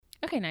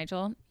Okay,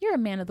 Nigel, you're a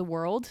man of the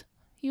world.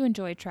 You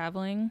enjoy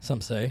traveling. Some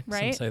say.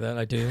 Right? Some say that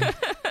I do.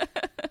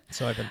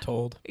 So I've been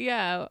told.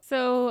 Yeah.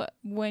 So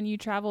when you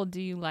travel,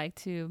 do you like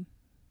to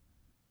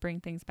bring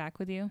things back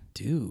with you?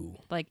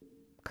 Like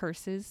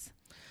curses?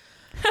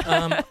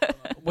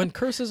 When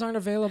curses aren't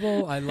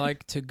available, I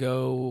like to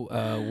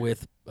go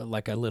with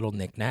like a little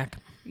knick-knack.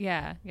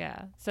 Yeah.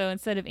 So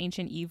instead of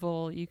ancient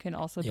evil, you can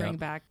also bring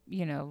back,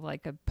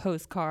 like a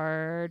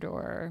postcard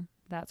or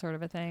that sort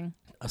of a thing.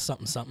 A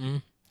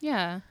something.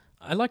 Yeah.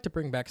 I like to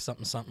bring back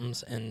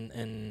somethings,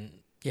 and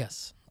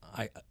yes,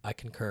 I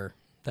concur.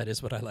 That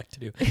is what I like to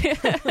do.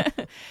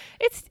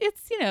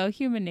 It's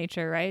human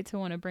nature, right? To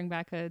want to bring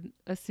back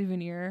a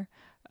souvenir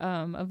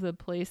of the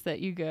place that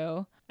you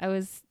go. I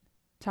was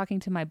talking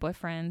to my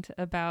boyfriend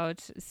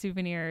about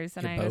souvenirs,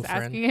 and I was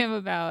asking him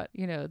about,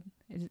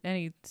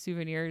 any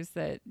souvenirs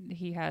that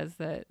he has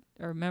that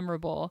are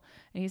memorable.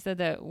 And he said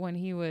that when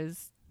he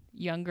was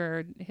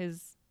younger,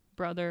 his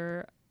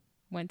brother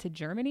went to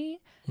Germany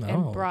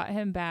and brought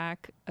him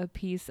back a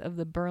piece of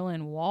the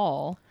Berlin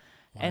Wall.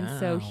 Wow. And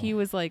so he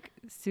was like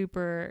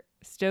super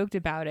stoked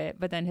about it.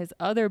 But then his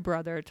other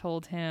brother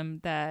told him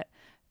that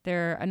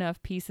there are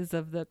enough pieces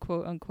of the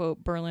quote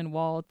unquote Berlin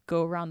Wall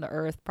go around the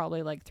earth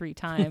probably like 3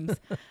 times.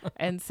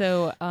 And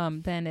so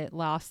then it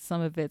lost some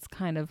of its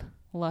kind of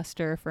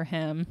luster for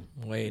him.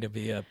 Way to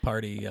be a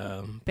party.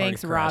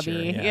 Thanks, party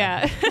Robbie.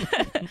 Yeah.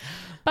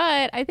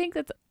 But I think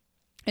that's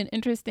an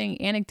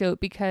interesting anecdote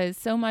because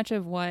so much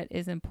of what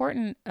is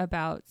important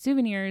about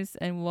souvenirs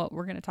and what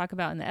we're going to talk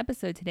about in the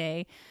episode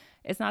today,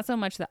 it's not so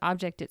much the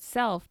object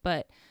itself,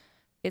 but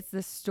it's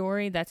the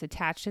story that's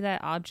attached to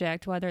that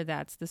object, whether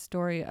that's the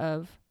story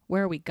of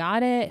where we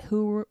got it,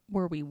 who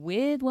were we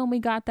with when we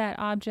got that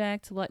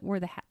object, what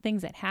were the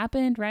things that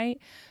happened, right?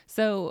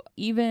 So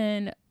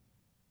even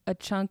a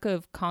chunk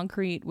of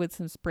concrete with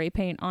some spray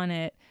paint on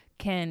it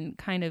can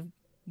kind of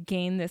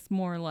gain this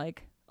more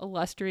like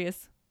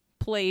illustrious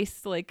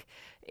place like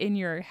in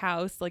your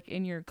house, like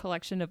in your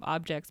collection of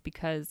objects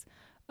because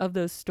of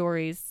those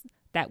stories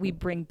that we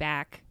bring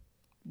back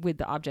with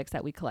the objects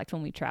that we collect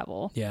when we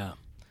travel. Yeah.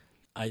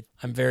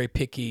 I'm very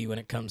picky when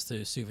it comes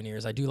to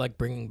souvenirs. I do like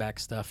bringing back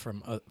stuff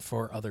from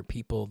for other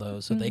people, though,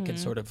 so they can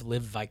sort of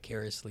live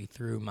vicariously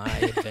through my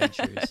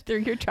adventures. Through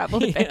your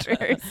travel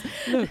adventures.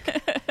 Look,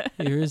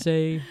 here's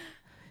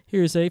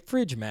a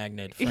fridge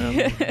magnet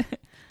from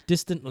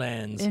distant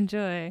lands.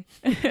 Enjoy.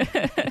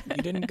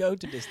 You didn't go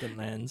to distant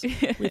lands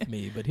with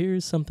me, but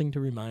here's something to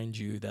remind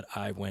you that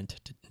I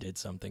did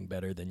something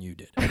better than you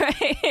did.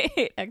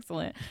 Right.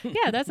 Excellent.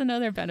 Yeah, that's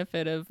another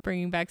benefit of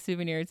bringing back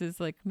souvenirs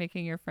is like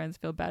making your friends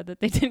feel bad that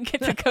they didn't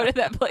get to go to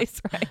that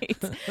place,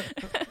 right?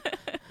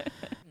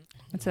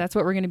 And so that's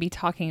what we're going to be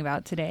talking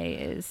about today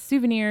is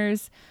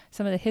souvenirs,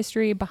 some of the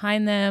history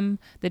behind them,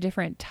 the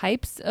different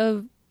types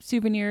of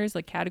souvenirs,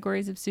 like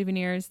categories of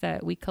souvenirs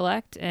that we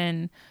collect,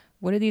 and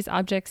what do these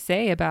objects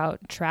say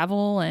about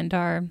travel and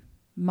our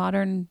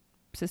modern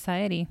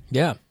society?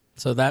 Yeah.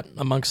 So that,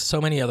 amongst so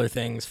many other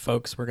things,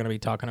 folks, we're going to be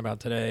talking about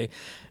today,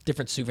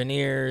 different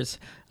souvenirs,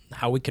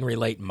 how we can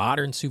relate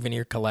modern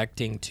souvenir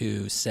collecting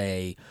to,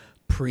 say,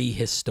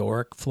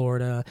 prehistoric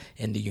Florida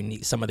and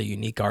some of the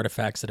unique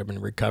artifacts that have been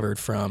recovered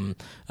from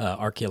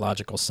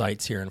archaeological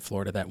sites here in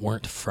Florida that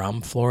weren't from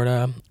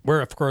Florida.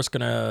 We're, of course,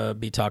 going to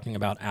be talking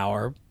about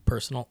our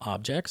personal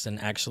objects, and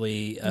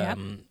actually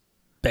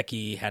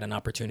Becky had an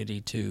opportunity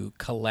to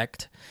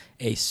collect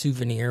a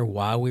souvenir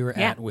while we were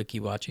at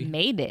Weeki Wachee.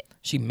 Made it.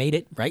 She made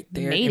it right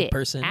there in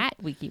person. At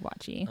Weeki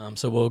Wachee.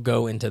 So we'll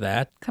go into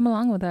that. Come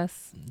along with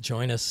us.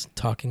 Join us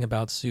talking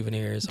about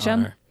souvenirs.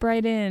 Jump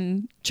right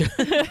in. Jump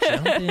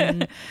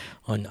in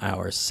on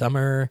our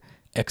summer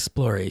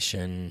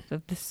exploration.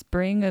 Of the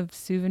spring of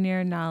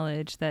souvenir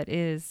knowledge that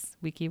is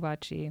Weeki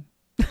Wachee.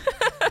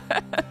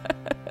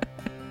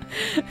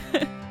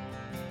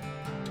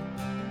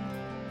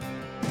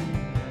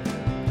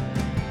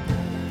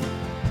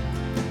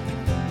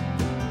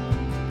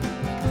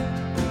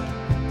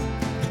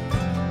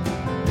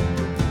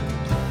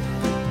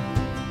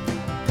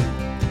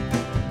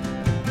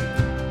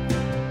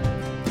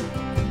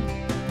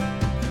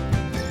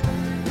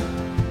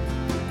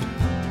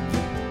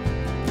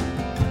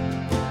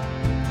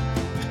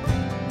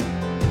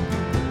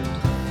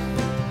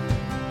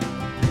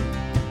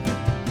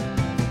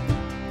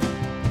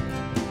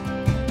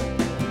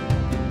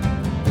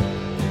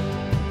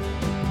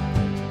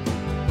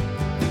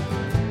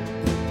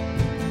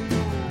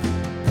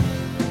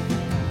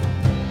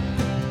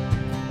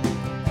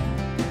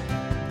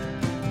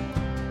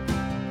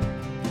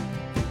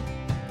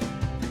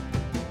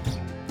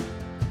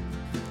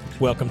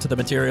 Welcome to the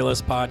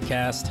Materialist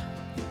Podcast,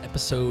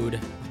 episode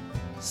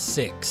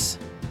 6.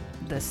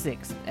 The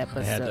 6th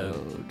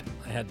episode.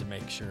 I had to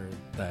make sure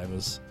that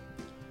was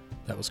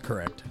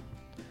correct.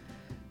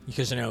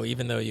 Because,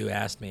 even though you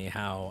asked me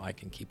how I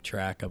can keep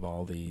track of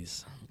all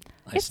these...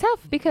 It's tough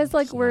because,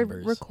 we're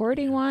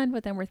recording one,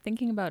 but then we're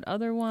thinking about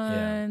other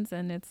ones,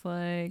 and it's,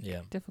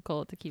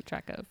 difficult to keep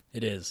track of.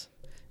 It is.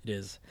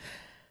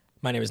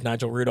 My name is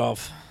Nigel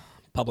Rudolph.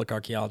 public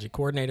archaeology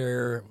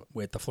coordinator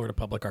with the Florida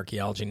Public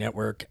Archaeology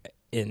Network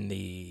in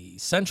the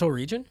Central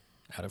region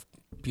out of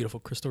beautiful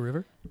Crystal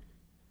River.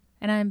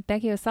 And I'm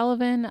Becky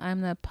O'Sullivan.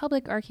 I'm the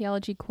Public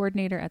Archaeology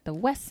Coordinator at the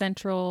West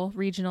Central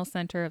Regional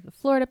Center of the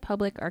Florida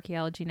Public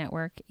Archaeology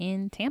Network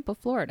in Tampa,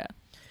 Florida.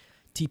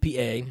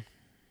 TPA.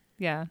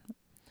 Yeah.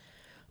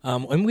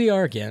 And we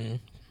are,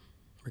 again,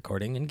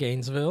 recording in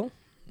Gainesville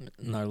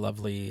in our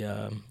lovely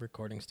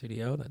recording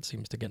studio that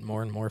seems to get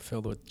more and more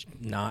filled with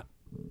not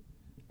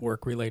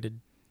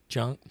work-related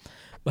junk.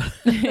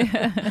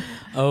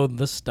 Oh,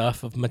 the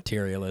stuff of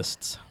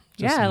materialists.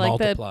 Just yeah, like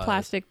multiplies. the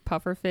plastic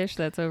puffer fish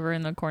that's over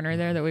in the corner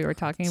there that we were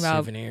talking about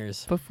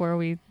souvenirs before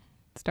we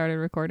started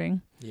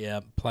recording.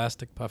 Yeah,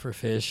 plastic puffer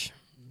fish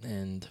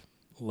and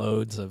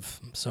loads of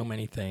so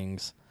many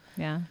things.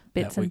 Yeah,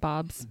 bits and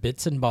bobs.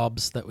 Bits and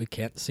bobs that we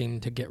can't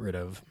seem to get rid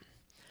of.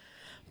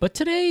 But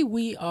today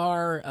we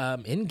are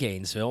in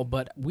Gainesville,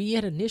 but we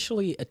had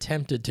initially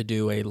attempted to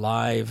do a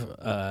live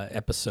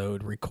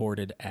episode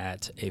recorded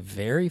at a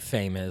very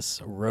famous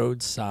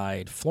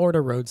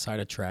Florida roadside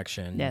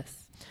attraction. Yes.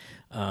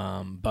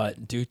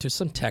 But due to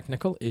some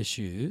technical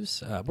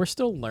issues, we're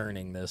still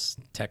learning this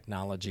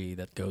technology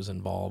that goes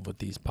involved with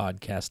these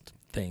podcast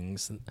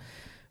things.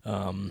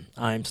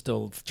 I'm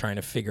still trying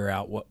to figure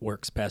out what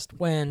works best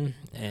when,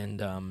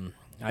 and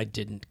I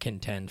didn't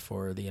contend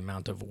for the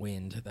amount of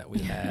wind that we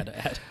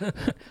had.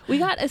 We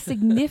got a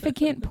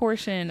significant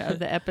portion of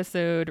the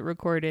episode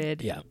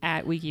recorded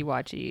at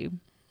WikiWatchy.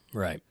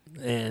 Right.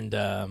 And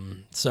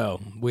so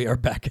we are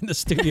back in the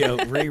studio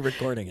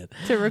re-recording it.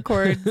 To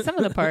record some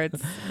of the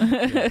parts.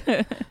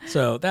 Yeah.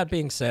 So that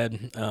being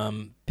said,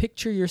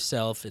 picture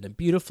yourself in a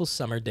beautiful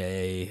summer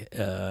day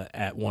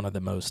at one of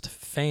the most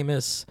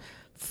famous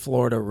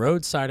Florida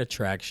roadside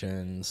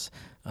attractions.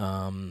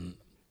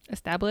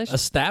 Established.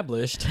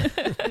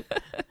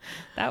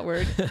 That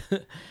word.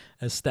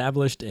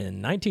 Established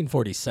in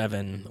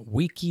 1947,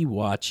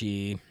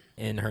 WikiWatchy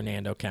in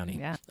Hernando County.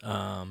 Yeah.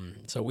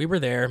 So we were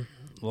there,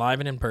 live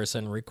and in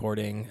person,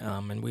 recording,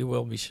 and we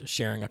will be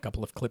sharing a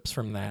couple of clips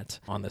from that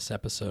on this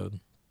episode.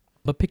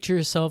 But picture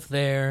yourself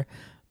there,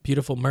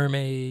 beautiful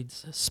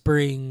mermaids,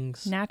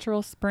 springs.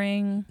 Natural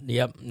spring.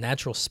 Yep,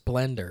 natural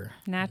splendor.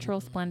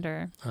 Natural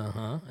splendor.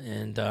 Uh-huh.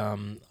 And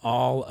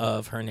all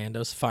of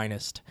Hernando's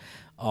finest,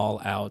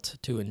 all out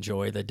to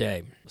enjoy the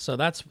day. So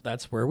that's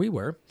where we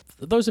were.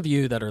 For those of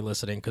you that are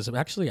listening, because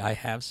actually I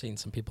have seen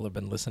some people have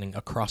been listening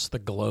across the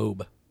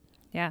globe.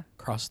 Yeah.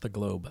 Across the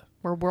globe.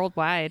 We're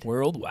worldwide.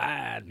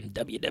 Worldwide.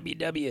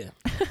 WWW.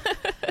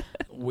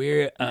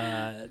 We're,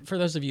 for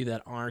those of you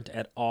that aren't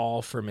at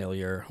all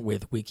familiar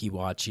with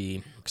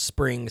WikiWatchy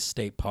Springs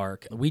State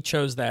Park, we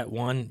chose that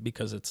one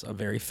because it's a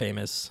very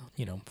famous,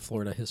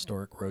 Florida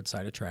historic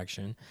roadside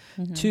attraction.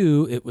 Mm-hmm.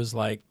 Two, it was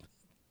like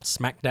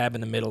smack dab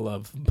in the middle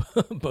of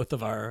both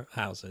of our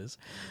houses,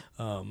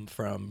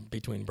 from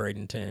between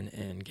Bradenton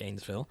and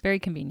Gainesville. Very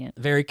convenient.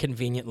 Very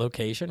convenient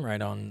location,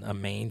 right on a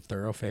main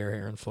thoroughfare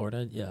here in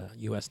Florida,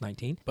 US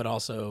 19. But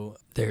also,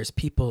 there's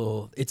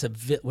people. It's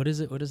what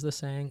is it? What is the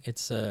saying?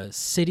 It's a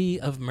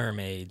city of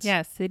mermaids.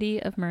 Yeah, city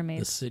of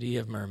mermaids. The city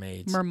of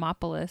mermaids.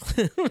 Mermopolis.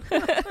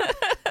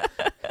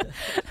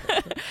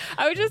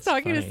 I was just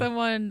talking to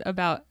someone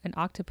about an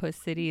octopus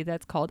city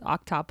that's called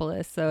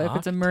Octopolis. So if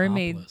it's a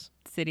mermaid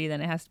city,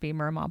 then it has to be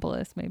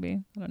Mermopolis,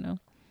 maybe. I don't know.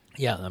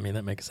 Yeah, I mean,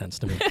 that makes sense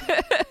to me.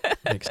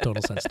 Makes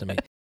total sense to me.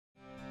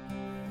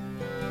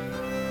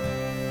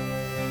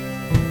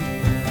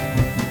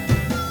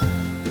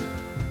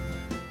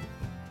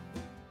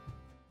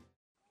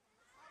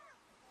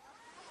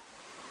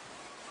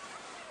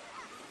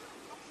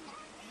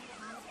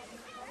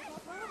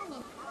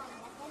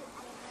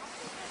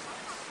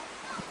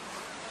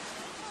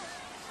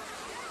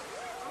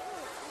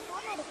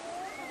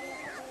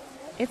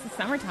 It's the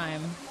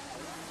summertime.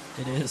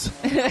 It is.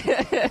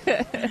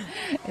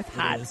 It's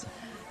hot. It is.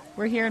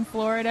 We're here in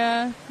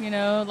Florida,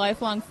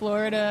 lifelong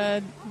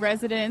Florida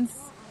residents.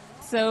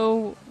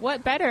 So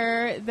what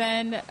better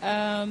than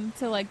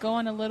to go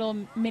on a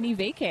little mini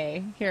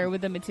vacay here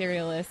with the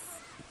materialists?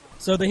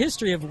 So the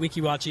history of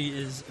WikiWatchy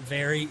is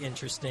very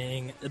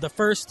interesting. The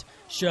first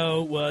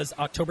show was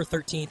October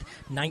 13th,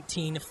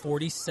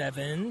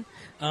 1947.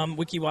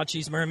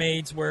 WikiWatchy's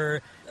mermaids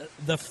were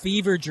the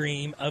fever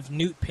dream of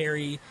Newt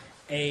Perry,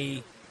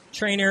 a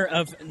trainer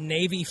of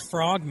Navy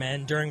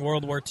frogmen during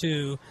World War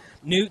II.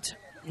 Newt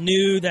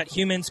knew that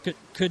humans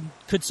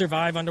could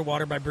survive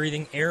underwater by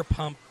breathing air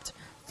pumped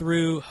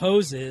through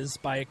hoses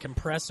by a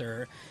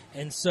compressor.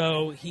 And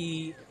so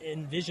he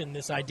envisioned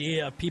this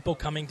idea of people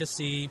coming to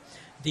see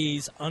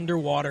these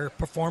underwater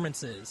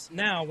performances.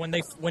 Now,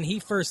 when he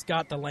first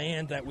got the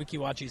land that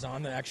WikiWatchy's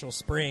on, the actual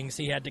springs,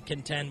 he had to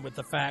contend with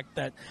the fact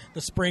that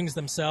the springs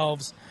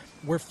themselves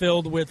were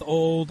filled with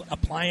old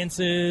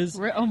appliances.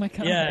 Oh my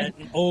God. Yeah,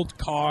 and old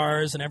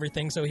cars and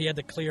everything. So he had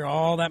to clear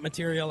all that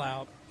material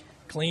out,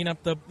 clean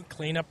up the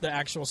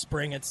actual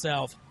spring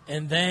itself.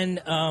 And then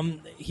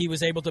he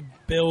was able to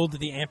build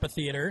the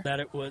amphitheater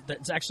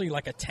that's actually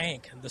like a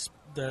tank.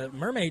 The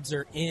mermaids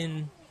are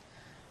in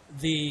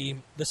the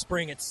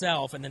spring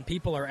itself, and then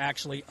people are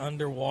actually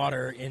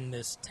underwater in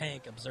this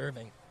tank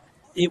observing.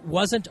 It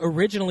wasn't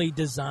originally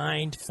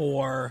designed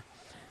for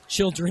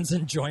children's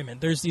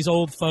enjoyment. There's these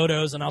old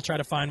photos, and I'll try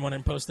to find one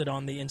and post it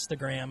on the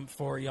Instagram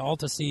for y'all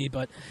to see,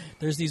 but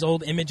there's these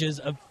old images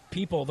of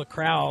people, the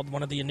crowd,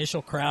 one of the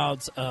initial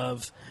crowds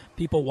of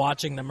people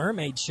watching the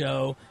mermaid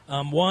show.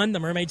 One, the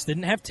mermaids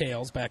didn't have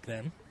tails back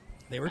then.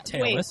 They were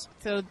tailless. Wait,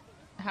 so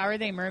how are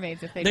they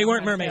mermaids if they They don't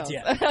weren't have mermaids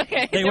tails? yet.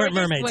 Okay. They weren't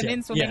mermaids women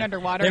yet. swimming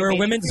underwater. They were in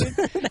women.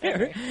 bathing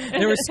suits?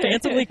 They were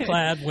scantily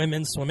clad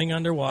women swimming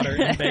underwater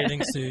in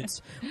bathing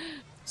suits.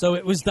 So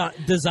it was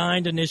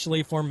designed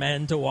initially for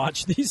men to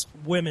watch these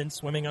women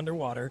swimming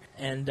underwater,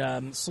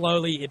 and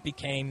slowly it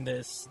became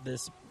this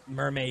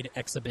mermaid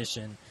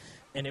exhibition.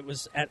 And it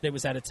was at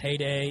its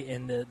heyday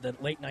in the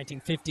late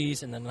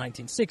 1950s and the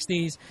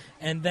 1960s,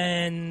 and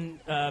then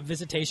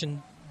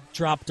visitation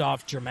dropped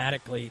off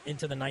dramatically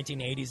into the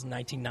 1980s and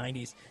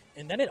 1990s,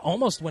 and then it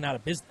almost went out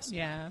of business.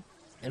 Yeah.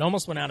 It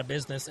almost went out of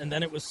business, and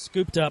then it was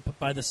scooped up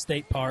by the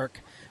state park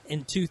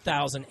in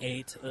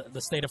 2008.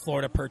 The state of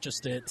Florida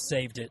purchased it,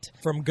 saved it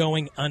from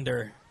going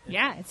under.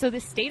 Yeah, so the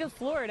state of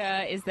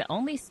Florida is the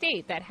only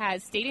state that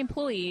has state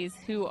employees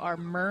who are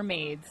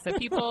mermaids. So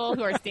people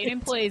who are state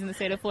employees in the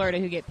state of Florida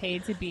who get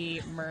paid to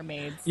be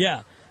mermaids.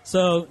 Yeah.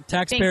 So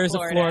taxpayers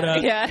of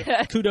Florida,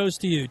 Yeah. kudos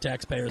to you,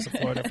 taxpayers of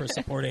Florida, for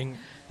supporting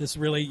this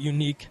really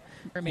unique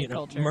Mermaid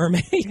culture.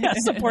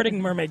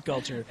 Supporting mermaid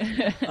culture.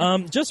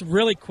 Just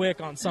really quick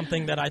on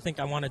something that I think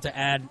I wanted to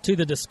add to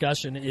the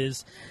discussion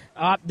is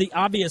the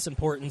obvious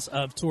importance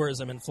of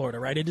tourism in Florida,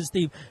 right? It is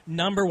the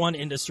number one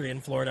industry in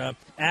Florida.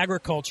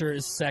 Agriculture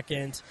is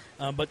second,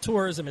 but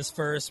tourism is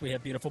first. We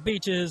have beautiful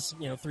beaches,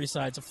 three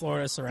sides of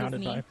Florida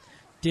surrounded by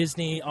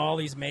Disney, all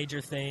these major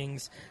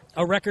things.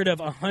 A record of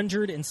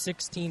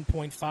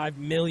 116.5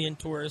 million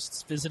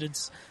tourists visited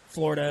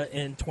Florida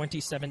in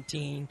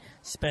 2017,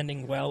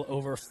 spending well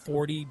over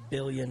 $40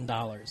 billion.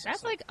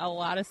 That's like a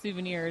lot of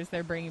souvenirs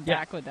they're bringing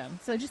back with them.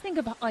 So just think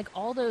about like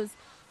all those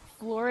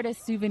Florida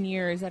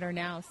souvenirs that are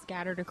now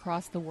scattered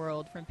across the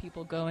world from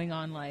people going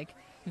on like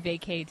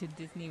vacay to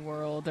Disney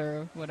World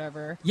or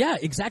whatever. Yeah,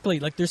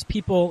 exactly. Like there's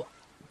people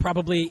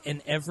probably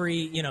in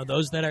every,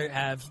 those that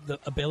have the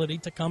ability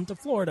to come to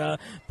Florida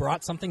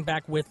brought something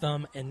back with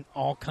them in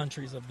all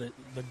countries of the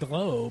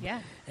globe. Yeah.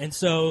 And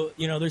so,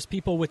 there's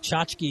people with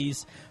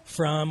tchotchkes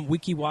from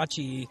Weeki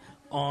Wachee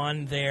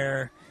on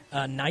their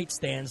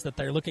nightstands that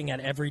they're looking at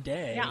every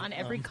day. Yeah, on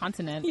every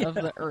continent of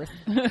the earth.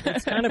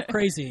 It's kind of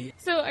crazy.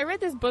 So I read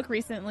this book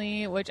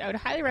recently, which I would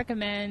highly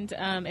recommend.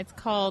 It's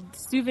called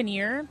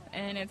Souvenir,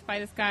 and it's by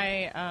this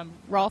guy,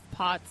 Rolf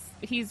Potts.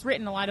 He's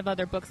written a lot of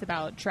other books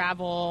about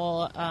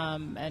travel,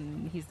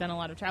 and he's done a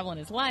lot of travel in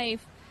his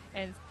life.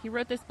 And he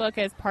wrote this book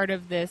as part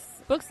of this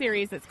book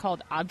series that's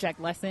called Object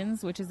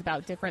Lessons, which is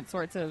about different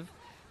sorts of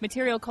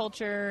material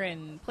culture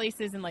and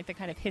places and like the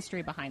kind of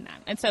history behind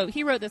that. And so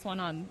he wrote this one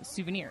on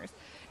souvenirs,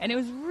 and it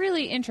was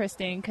really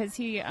interesting because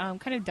he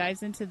kind of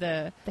dives into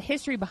the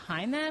history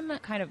behind them,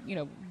 kind of,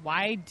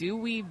 why do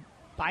we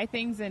buy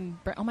things and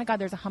oh my god,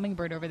 there's a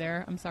hummingbird over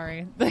there, I'm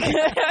sorry. So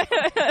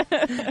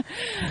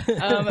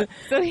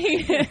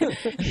he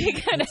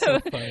kind That's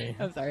of so funny.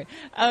 I'm sorry.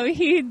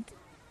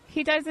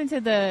 He dives into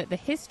the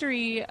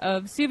history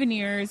of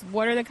souvenirs.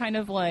 What are the kind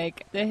of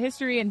like the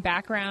history and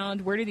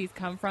background? Where do these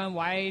come from?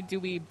 Why do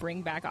we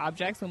bring back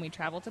objects when we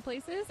travel to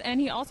places?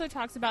 And he also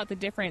talks about the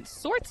different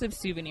sorts of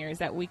souvenirs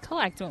that we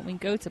collect when we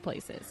go to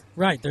places.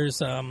 Right. There's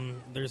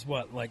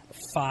what, like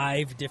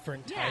 5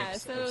 different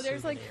types. Yeah, so of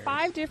there's like souvenirs.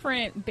 5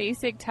 different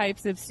basic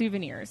types of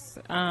souvenirs.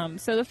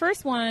 So the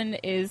first one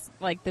is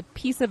like the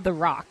piece of the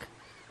rock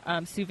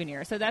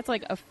souvenir. So that's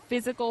like a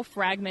physical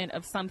fragment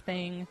of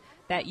something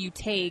that you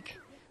take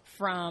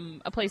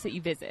from a place that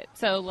you visit.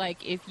 So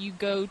like if you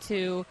go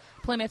to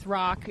Plymouth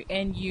Rock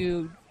and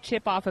you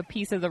chip off a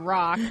piece of the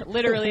rock,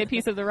 literally a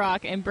piece of the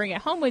rock, and bring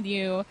it home with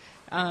you,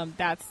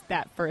 that's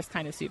that first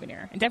kind of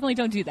souvenir. And definitely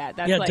don't do that.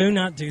 That's Yeah, like, do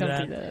not do don't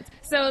that. do that.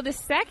 So the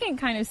second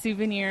kind of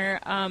souvenir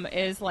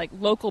is like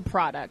local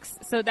products.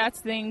 So that's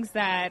things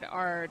that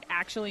are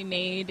actually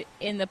made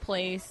in the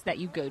place that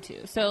you go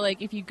to. So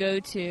like if you go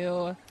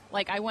to,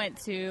 like I went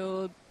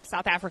to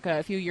South Africa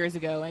a few years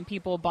ago, and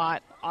people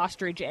bought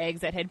ostrich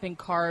eggs that had been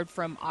carved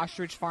from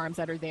ostrich farms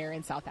that are there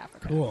in South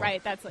Africa. Cool.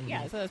 Right? That's like,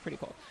 yeah, so that's pretty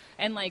cool.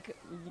 And like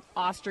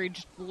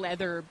ostrich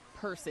leather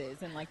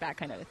purses and like that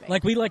kind of a thing.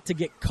 Like we like to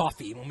get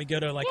coffee when we go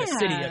to like a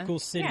city, a cool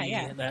city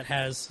Yeah. that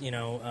has,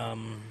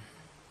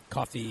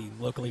 coffee,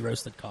 locally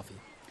roasted coffee.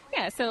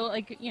 Yeah, so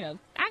like,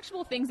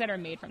 actual things that are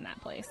made from that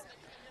place.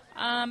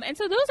 And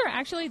so those are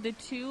actually the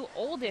 2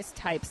 oldest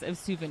types of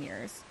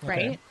souvenirs,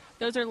 right? Okay.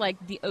 Those are like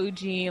the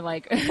OG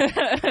like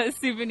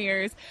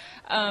souvenirs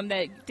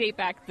that date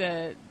back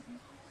to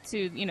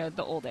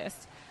the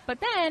oldest. But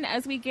then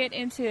as we get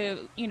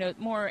into,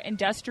 more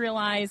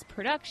industrialized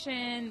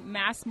production,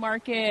 mass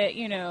market,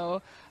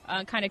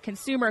 kind of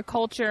consumer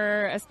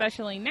culture,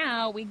 especially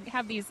now, we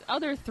have these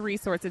other 3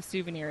 sorts of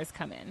souvenirs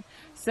come in.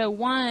 So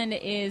one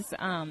is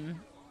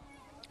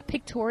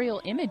pictorial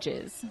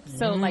images.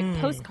 So like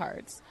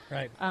postcards.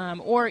 Right.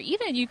 Or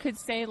even you could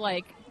say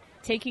like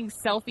taking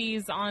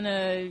selfies on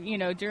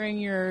during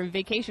your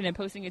vacation and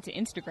posting it to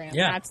Instagram.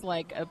 Yeah. That's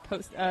like a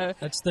post.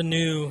 That's the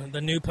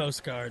new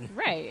postcard.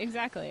 Right,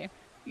 exactly.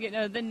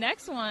 The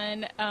next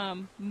one,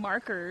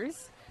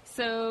 markers.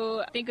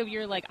 So think of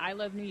your like I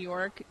Love New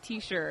York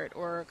t-shirt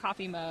or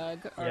coffee mug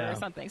or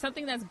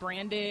something that's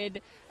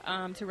branded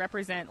to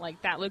represent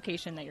like that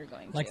location that you're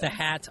going to. Like the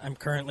hat I'm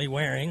currently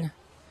wearing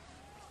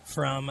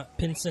from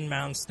Pinson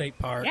Mound State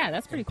Park. Yeah,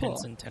 that's pretty cool.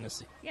 Pinson,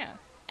 Tennessee. Yeah.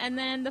 And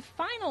then the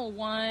final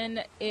one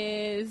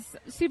is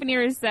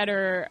souvenirs that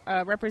are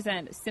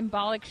represent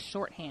symbolic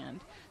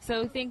shorthand.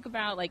 So think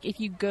about like if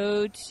you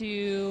go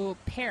to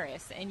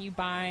Paris and you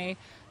buy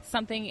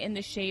something in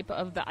the shape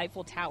of the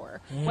Eiffel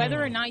Tower,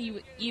 whether or not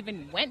you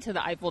even went to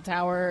the Eiffel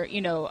Tower,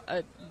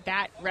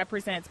 that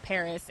represents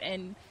Paris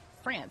and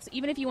France.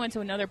 Even if you went to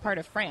another part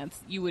of France,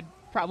 you would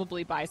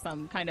probably buy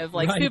some kind of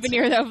like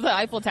souvenir of the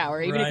Eiffel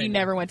Tower, even if you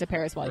never went to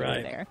Paris while you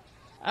were there.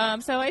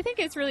 So I think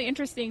it's really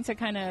interesting to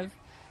kind of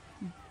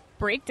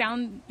break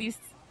down these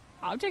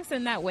objects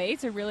in that way,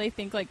 to really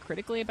think like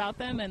critically about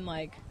them and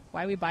like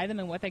why we buy them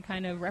and what they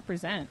kind of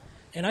represent.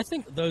 And I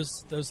think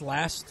those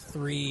last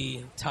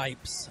three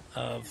types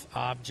of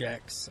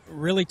objects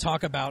really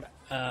talk about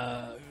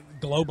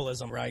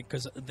globalism, right?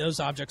 Because those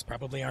objects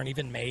probably aren't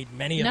even made.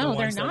 Many of the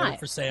ones that are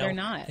for sale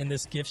in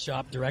this gift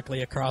shop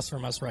directly across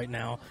from us right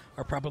now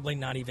are probably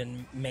not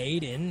even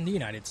made in the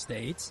United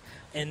States.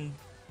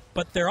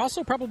 But they're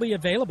also probably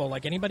available.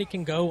 Like anybody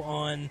can go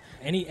on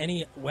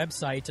any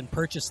website and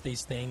purchase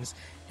these things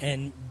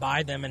and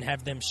buy them and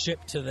have them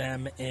shipped to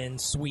them in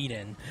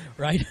Sweden,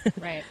 right?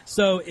 Right.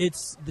 So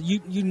it's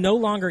you no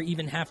longer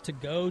even have to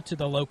go to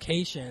the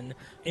location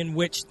in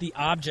which the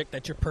object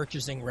that you're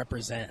purchasing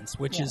represents,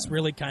 which is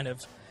really kind of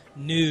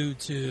new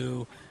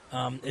to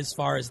as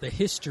far as the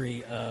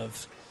history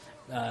of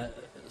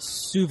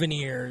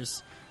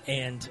souvenirs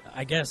and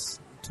I guess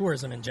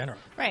tourism in general.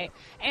 Right.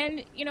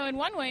 And, in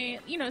one way,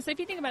 so if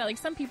you think about it, like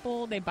some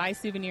people, they buy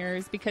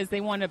souvenirs because they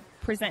want to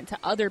present to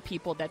other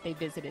people that they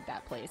visited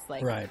that place.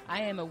 Like,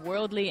 I am a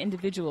worldly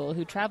individual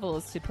who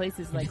travels to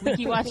places like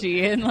Weeki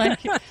Wachee, and like,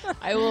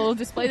 I will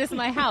display this in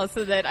my house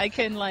so that I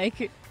can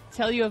like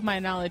tell you of my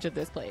knowledge of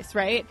this place,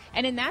 right?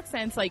 And in that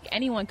sense, like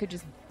anyone could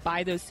just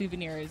buy those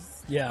souvenirs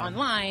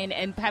online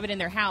and have it in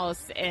their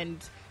house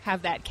and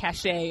have that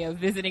cachet of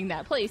visiting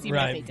that place, even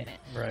if they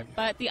didn't. Right.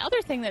 But the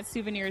other thing that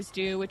souvenirs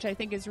do, which I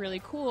think is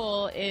really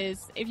cool, is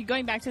if you're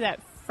going back to that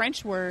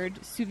French word,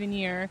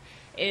 souvenir,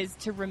 is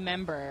to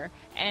remember.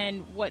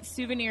 And what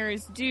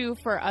souvenirs do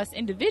for us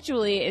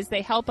individually is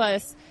they help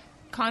us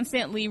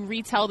constantly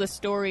retell the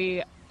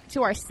story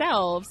to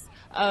ourselves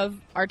of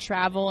our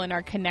travel and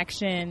our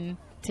connection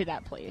to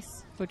that place,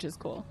 which is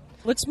cool.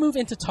 Let's move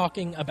into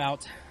talking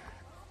about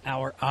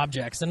our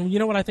objects. And you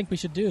know what I think we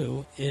should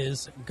do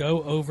is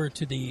go over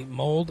to the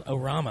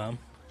Mold-O-Rama.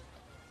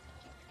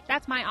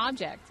 That's my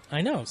object.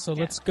 I know. So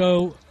let's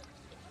go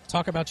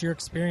talk about your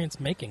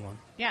experience making one.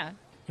 Yeah.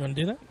 You want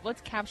to do that?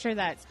 Let's capture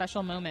that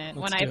special moment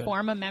when I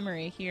form a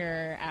memory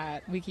here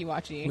at Weeki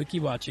Wachee. Weeki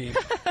Wachee.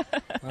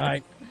 All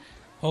right.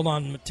 Hold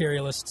on,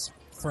 materialists,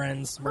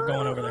 friends. We're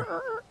going over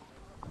there.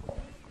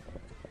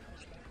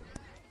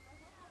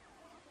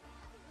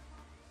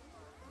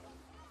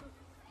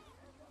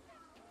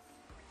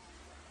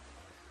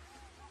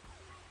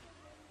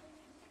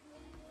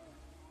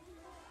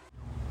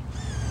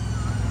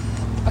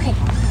 Okay,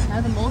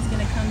 now the mold's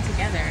gonna come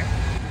together.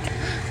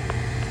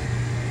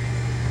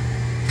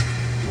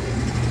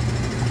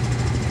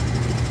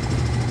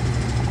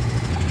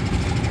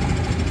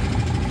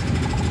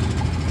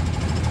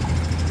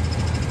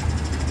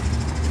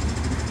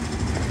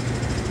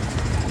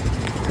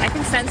 I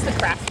can sense the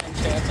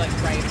craftsmanship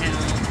like right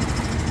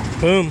now.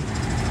 Boom.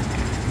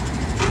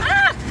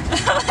 Ah!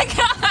 Oh my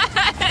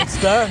god!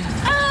 It's done.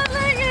 Oh,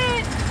 look at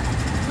it!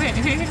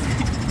 Wait.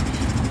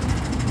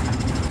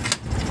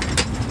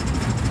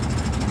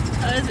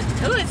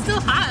 Oh, it's still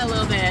hot a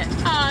little bit.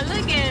 Oh,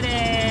 look at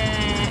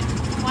it.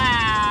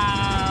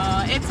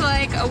 Wow. It's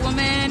like a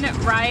woman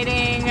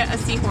riding a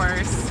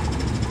seahorse.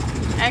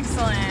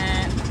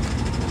 Excellent.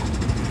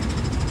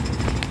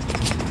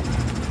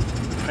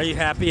 Are you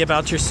happy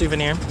about your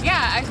souvenir?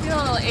 Yeah, I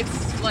feel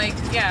it's like,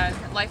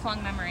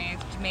 lifelong memory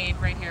made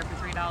right here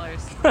for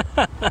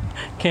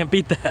 $3. Can't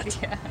beat that.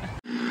 Yeah.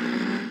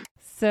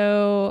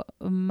 So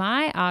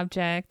my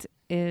object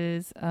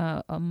is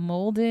a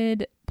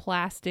molded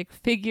plastic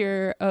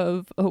figure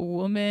of a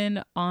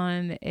woman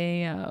on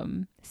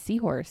a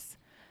seahorse,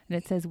 and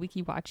it says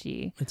Weeki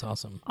Wachee. It's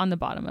awesome on the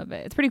bottom of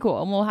it. It's pretty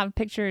cool, and we'll have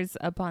pictures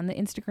up on the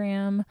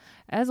Instagram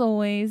as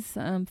always.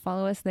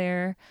 Follow us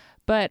there.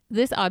 But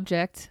this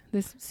object,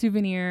 this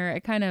souvenir,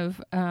 it kind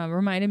of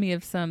reminded me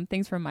of some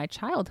things from my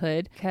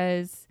childhood,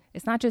 because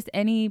it's not just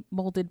any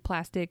molded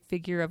plastic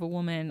figure of a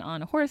woman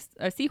on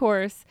a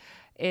seahorse.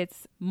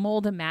 It's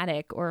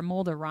Mold-O-Matic or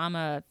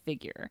Mold-O-Rama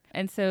figure.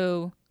 And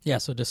so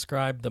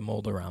describe the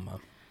Mold-O-Rama.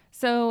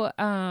 So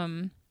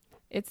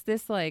it's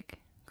this like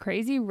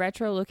crazy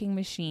retro looking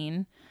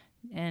machine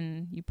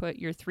and you put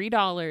your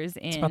 $3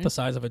 in. It's about the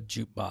size of a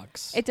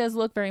jukebox. It does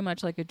look very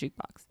much like a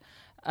jukebox.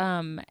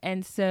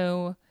 And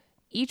so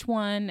each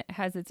one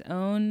has its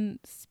own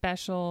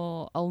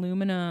special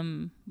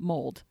aluminum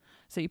mold.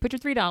 So you put your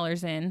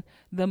 $3 in,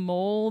 the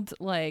mold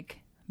like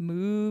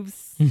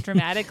moves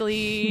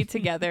dramatically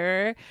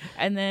together,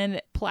 and then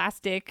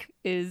plastic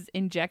is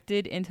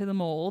injected into the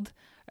mold,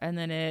 and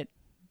then it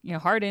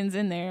hardens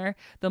in there.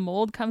 The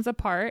mold comes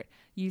apart.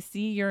 You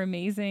see your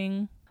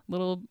amazing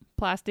little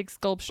plastic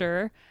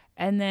sculpture,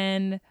 and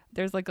then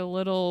there's like a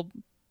little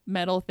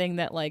metal thing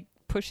that like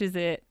pushes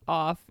it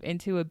off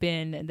into a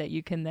bin that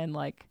you can then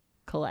like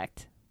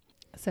collect.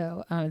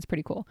 So it's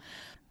pretty cool.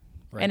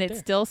 Right and it there.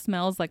 still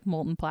smells like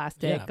molten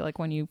plastic, Yeah. like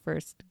when you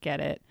first get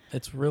it.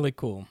 It's really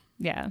cool.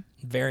 Yeah.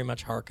 Very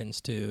much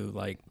harkens to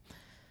like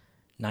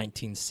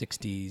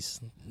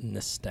 1960s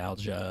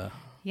nostalgia.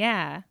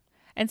 Yeah.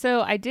 And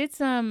so I did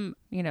some,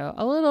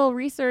 a little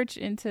research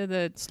into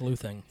the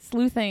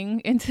sleuthing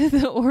into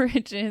the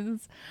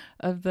origins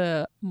of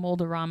the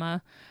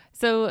Mold-O-Rama.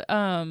 So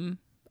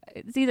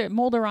it's either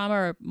Mold-O-Rama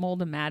or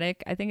Mold-O-Matic.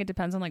 I think it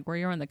depends on like where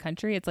you're in the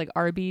country. It's like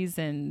Arby's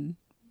and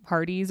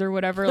Hardee's or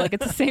whatever. Like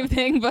it's the same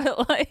thing,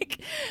 but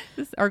like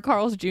or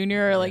Carl's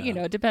Jr. Like,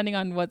 depending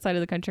on what side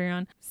of the country you're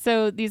on.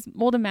 So these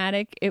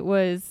Mold-O-Matic, it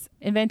was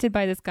invented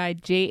by this guy,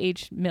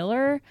 J.H.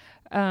 Miller.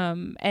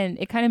 And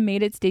it kind of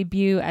made its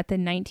debut at the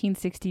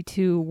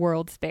 1962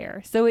 World's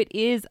Fair. So it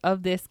is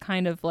of this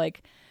kind of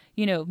like,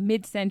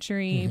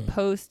 mid-century,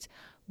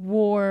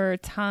 post-war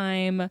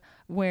time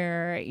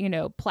where,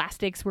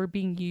 plastics were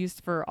being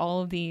used for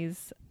all of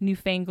these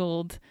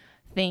newfangled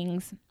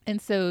things. And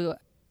so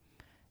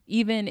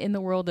even in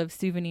the world of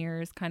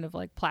souvenirs, kind of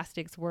like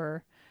plastics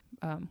were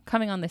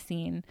coming on the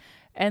scene.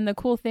 And the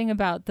cool thing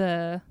about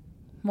the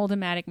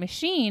Mold-O-Matic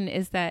machine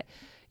is that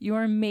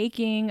you're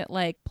making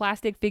like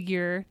plastic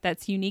figure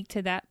that's unique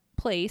to that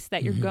place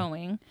that you're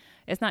going.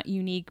 It's not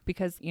unique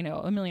because,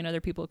 a million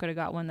other people could have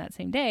got one that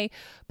same day,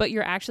 but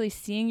you're actually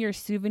seeing your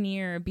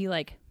souvenir be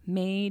like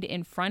made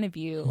in front of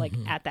you, like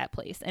at that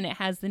place. And it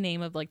has the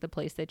name of like the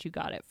place that you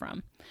got it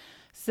from.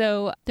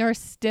 So there are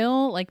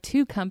still like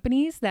 2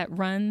 companies that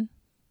run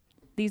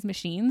these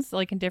machines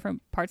like in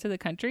different parts of the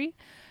country.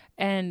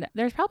 And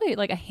there's probably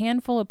like a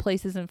handful of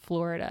places in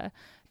Florida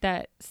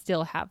that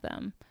still have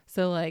them.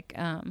 So like,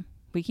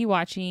 Weeki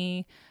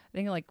Wachee, I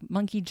think like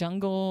Monkey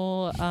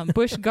Jungle,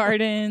 Busch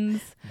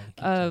Gardens,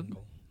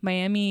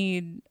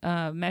 Miami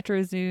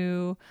Metro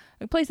Zoo,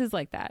 like places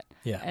like that.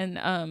 Yeah.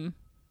 And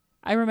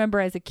I remember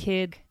as a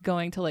kid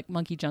going to like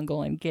Monkey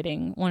Jungle and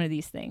getting one of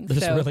these things.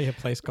 There's really a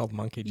place called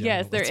Monkey Jungle.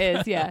 Yes, there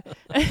is. Yeah.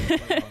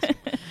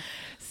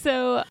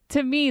 So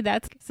to me,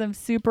 that's some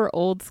super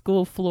old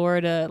school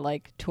Florida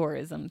like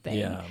tourism thing.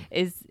 Yeah.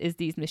 Is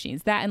these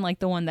machines, that and like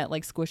the one that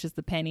like squishes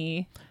the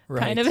penny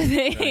Right. kind of a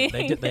thing.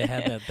 Right. They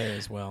had that there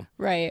as well.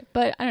 Right.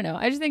 But I don't know.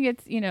 I just think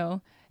it's,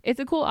 it's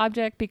a cool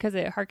object because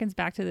it harkens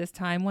back to this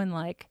time when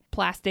like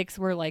plastics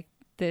were like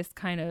this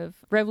kind of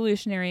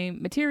revolutionary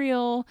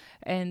material.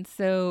 And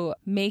so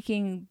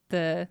making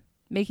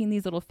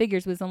these little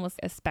figures was almost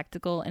a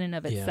spectacle in and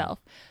of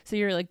itself. So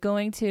you're like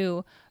going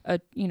to a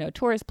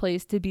tourist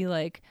place to be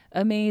like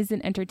amazed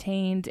and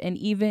entertained, and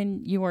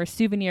even your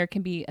souvenir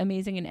can be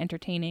amazing and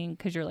entertaining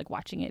because you're like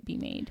watching it be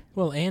made.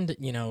 Well, and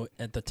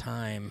at the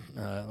time,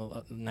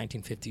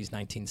 1950s,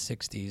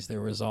 1960s,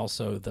 there was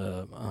also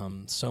the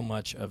so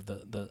much of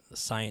the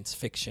science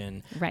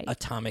fiction,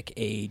 atomic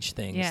age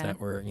things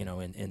that were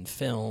in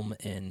film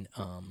and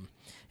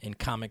in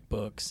comic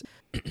books.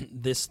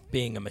 This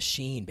being a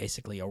machine,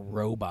 basically a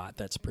robot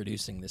that's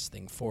producing this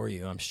thing for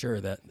you. I'm sure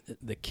that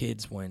the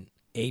kids went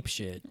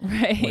apeshit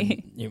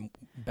when,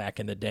 back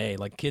in the day.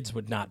 Like kids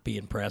would not be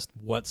impressed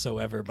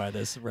whatsoever by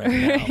this right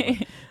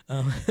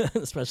now. But,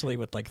 especially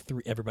with like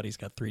everybody's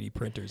got 3D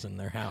printers in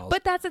their house.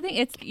 But that's the thing.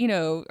 It's,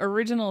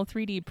 original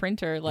 3D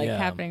printer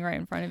happening right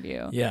in front of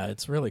you. Yeah,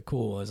 it's really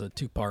cool as a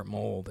 2-part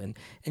mold. And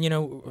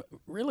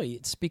really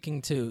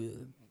speaking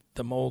to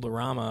the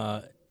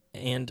Mold-O-Rama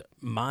and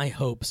my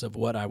hopes of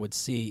what I would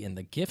see in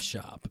the gift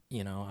shop,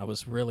 I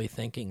was really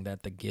thinking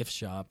that the gift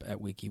shop at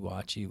Weeki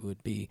Wachee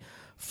would be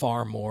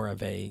far more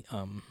of a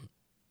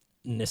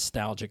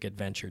nostalgic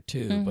adventure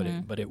too,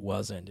 but it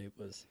wasn't.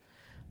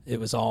 It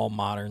was all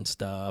modern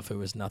stuff. It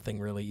was nothing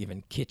really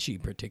even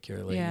kitschy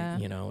particularly. Yeah.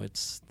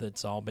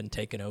 It's all been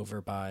taken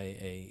over by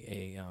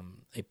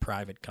a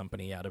private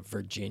company out of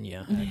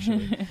Virginia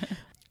actually.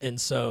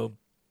 And so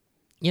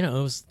it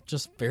was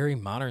just very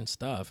modern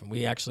stuff. And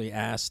we actually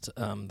asked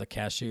the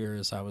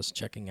cashiers I was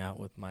checking out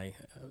with my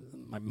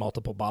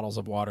multiple bottles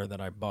of water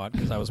that I bought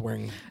because I was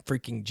wearing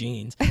freaking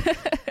jeans.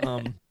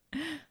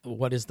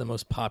 What is the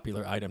most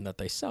popular item that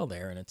they sell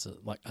there? And it's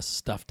like a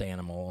stuffed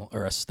animal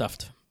or a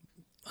stuffed...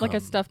 like a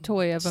stuffed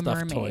toy of a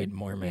mermaid. Stuffed toy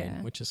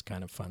mermaid, which is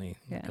kind of funny.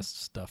 Like a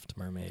stuffed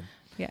mermaid.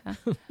 Yeah.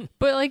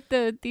 But like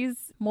these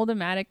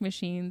Mold-O-Matic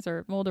machines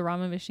or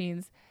Mold-O-Rama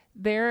machines,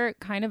 they're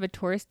kind of a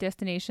tourist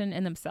destination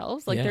in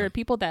themselves. Like there are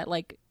people that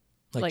like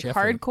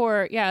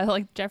hardcore,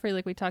 like Jeffrey,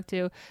 like we talked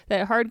to,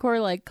 that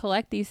hardcore like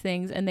collect these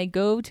things, and they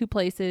go to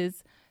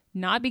places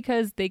not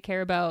because they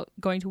care about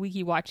going to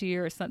Weeki Wachee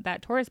or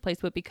that tourist place,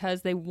 but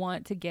because they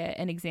want to get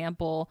an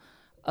example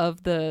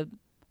of the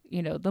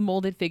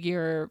molded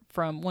figure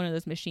from one of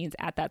those machines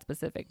at that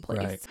specific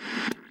place.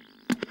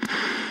 Right.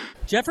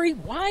 Jeffrey,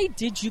 why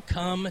did you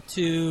come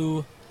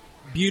to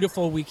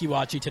beautiful Weeki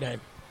Wachee today?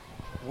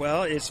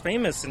 Well, it's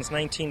famous since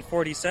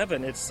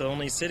 1947. It's the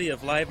only city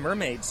of live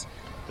mermaids.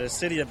 The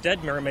city of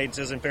dead mermaids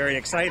isn't very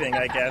exciting,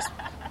 I guess.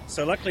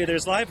 So luckily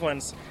there's live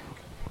ones.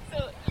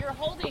 So you're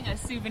holding a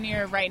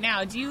souvenir right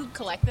now. Do you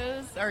collect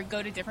those or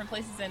go to different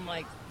places and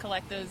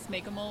collect those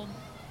make-a-mold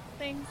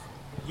things?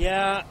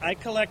 Yeah, I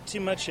collect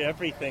too much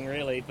everything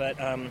really, but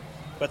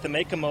the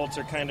make-a-molds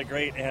are kind of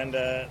great, and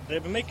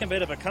they've been making a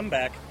bit of a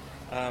comeback.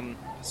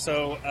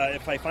 So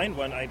if I find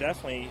one, I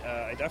definitely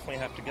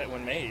have to get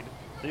one made.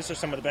 These are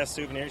some of the best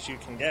souvenirs you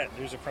can get.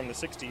 These are from the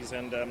 60s,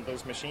 and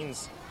those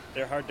machines,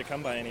 they're hard to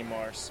come by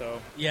anymore. So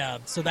yeah,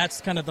 so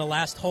that's kind of the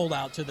last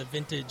holdout to the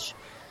vintage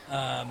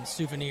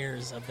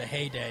souvenirs of the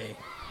heyday.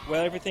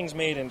 Well, everything's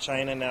made in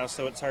China now,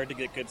 so it's hard to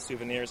get good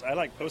souvenirs. I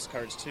like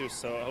postcards too,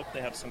 so I hope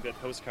they have some good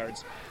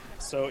postcards.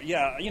 So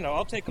yeah,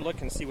 I'll take a look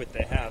and see what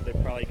they have.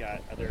 They've probably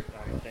got other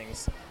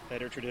things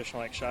that are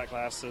traditional, like shot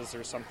glasses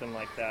or something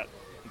like that.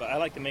 But I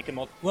like to make them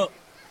all. Well,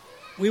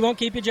 we won't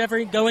keep you,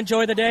 Jeffrey. Go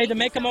enjoy the day. The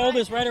make-a-mold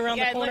is right around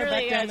the corner,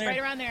 back down there. Right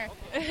around there.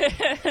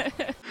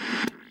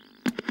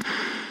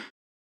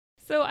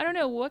 So I don't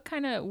know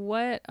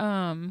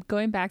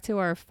going back to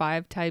our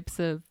 5 types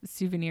of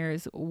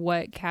souvenirs,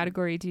 what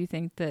category do you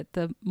think that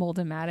the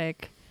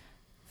Mold-O-Matic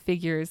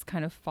figures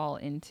kind of fall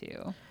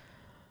into?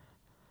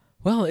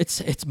 Well,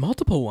 it's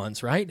multiple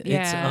ones, right?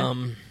 Yeah.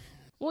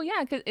 Well,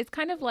 yeah, because it's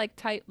kind of like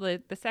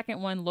the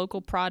second one,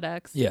 local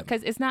products. Yeah.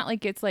 Because it's not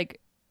like it's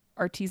like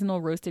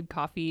artisanal roasted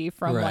coffee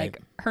from Right.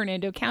 like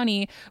Hernando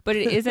County, but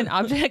it is an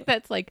object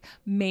that's like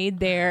made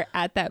there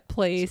at that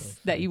place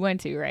that you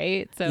went to,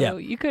 right? So Yeah.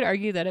 you could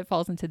argue that it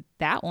falls into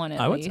that one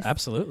at least. It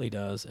absolutely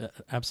does. It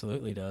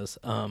absolutely does.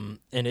 And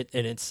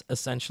it's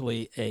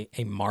essentially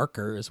a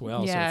marker as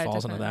well. Yeah, so it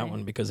falls into that definitely.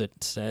 one because it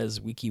says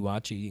Weeki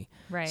Wachee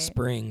Right.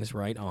 Springs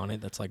right on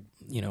it. That's like,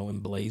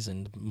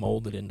 emblazoned,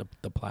 molded into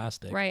the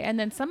plastic. Right. And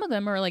then some of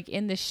them are like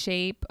in the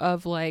shape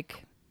of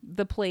like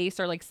the place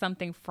or like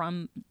something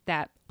from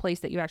that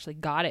place that you actually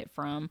got it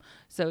from.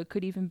 So it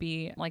could even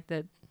be like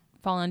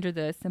fall under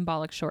the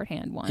symbolic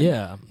shorthand one.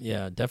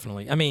 Yeah,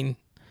 definitely. I mean,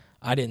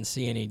 I didn't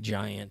see any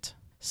giant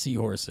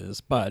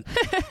seahorses, but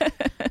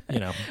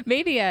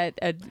Maybe at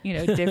a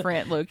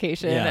different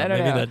location. yeah, I don't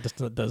maybe know. that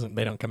just doesn't.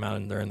 They don't come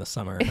out during the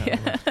summer. I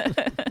don't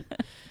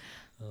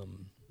know.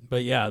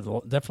 But yeah,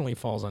 it definitely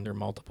falls under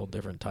multiple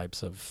different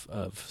types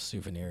of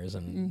souvenirs,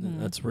 and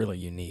that's really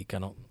unique. I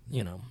don't,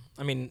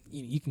 I mean,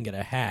 you can get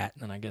a hat,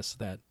 and I guess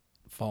that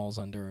falls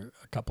under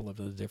a couple of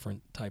the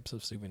different types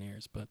of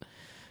souvenirs, but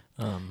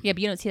Yeah, but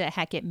you don't see that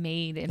hat get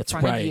made in that's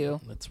front right. of you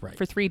That's right.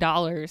 for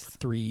 $3.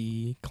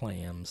 3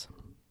 clams.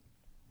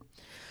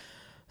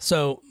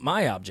 So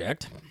my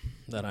object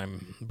that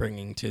I'm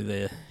bringing to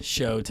the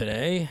show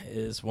today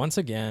is once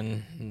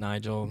again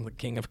Nigel, the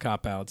king of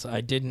cop-outs.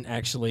 I didn't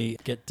actually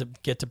get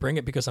to bring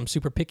it because I'm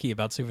super picky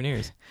about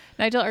souvenirs.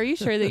 Nigel, are you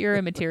sure that you're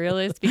a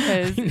materialist?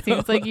 Because it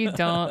seems like you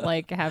don't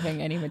like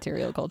having any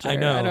material culture. I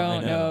know. I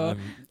don't know.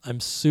 I'm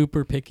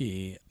super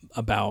picky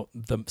about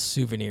the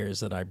souvenirs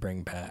that I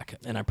bring back,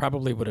 and I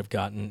probably would have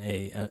gotten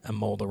a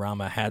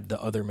Mold-O-Rama had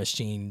the other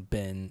machine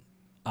been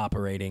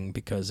operating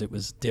because it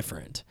was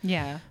different.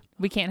 Yeah.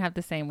 We can't have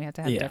the same. We have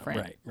to have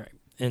different. Right.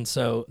 And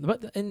so,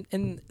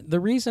 and the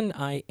reason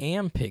I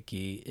am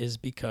picky is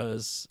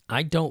because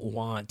I don't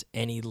want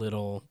any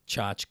little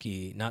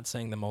tchotchke, not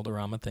saying the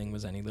Mold-O-Rama thing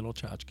was any little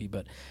tchotchke,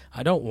 but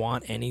I don't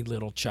want any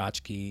little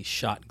tchotchke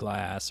shot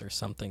glass or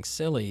something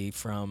silly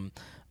from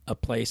a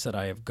place that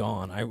I have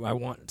gone. I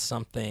want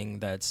something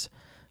that's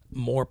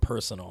more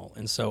personal.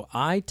 And so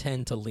I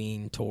tend to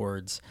lean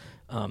towards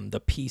the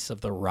piece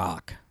of the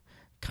rock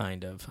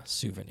kind of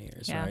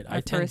souvenirs, Yeah, right? I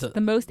tend to,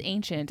 the most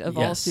ancient of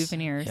all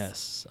souvenirs.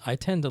 Yes, I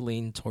tend to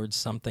lean towards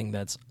something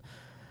that's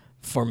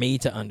for me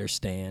to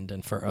understand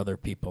and for other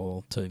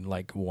people to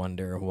like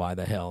wonder why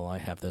the hell I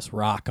have this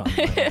rock on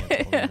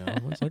my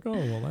mantle. It's like, oh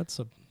well, that's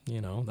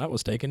that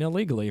was taken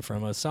illegally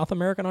from a South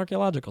American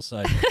archaeological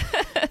site.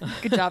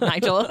 Good job,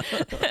 Nigel.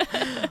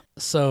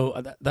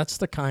 So that's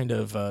the kind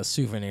of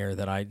souvenir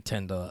that I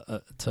tend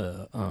to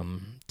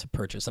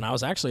purchase, and I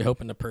was actually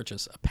hoping to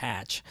purchase a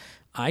patch.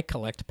 I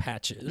collect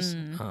patches,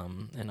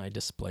 and I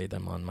display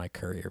them on my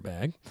courier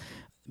bag.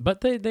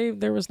 But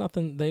there was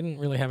nothing. They didn't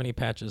really have any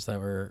patches that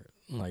were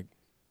like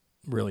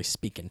really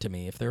speaking to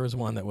me. If there was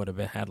one that would have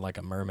had like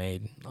a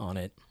mermaid on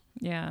it,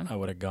 yeah, I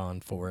would have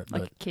gone for it.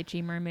 Like a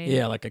kitschy mermaid.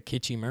 Yeah, like a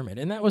kitschy mermaid.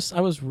 And I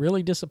was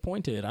really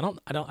disappointed.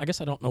 I guess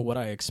I don't know what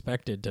I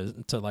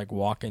expected to like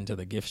walk into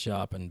the gift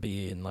shop and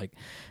be in like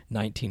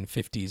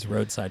 1950s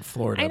roadside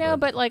Florida. I know,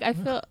 but like I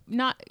feel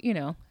not,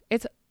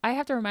 I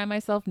have to remind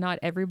myself not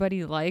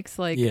everybody likes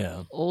like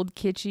old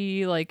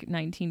kitschy like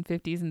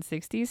 1950s and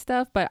 60s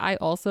stuff, but I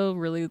also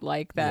really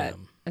like that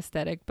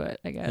aesthetic, but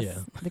I guess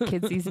the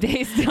kids these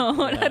days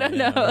don't. I don't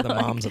know. The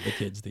moms of the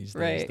kids these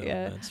days right, don't,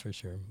 that's for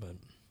sure. But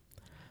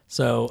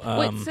So,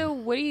 So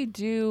what do you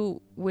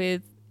do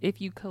with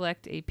if you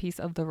collect a piece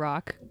of the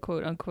rock,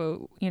 quote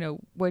unquote?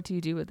 What do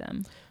you do with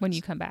them when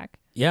you come back?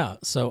 yeah,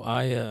 so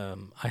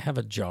I have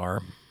a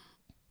jar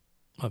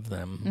of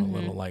them, a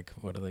little, like,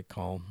 what do they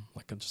call,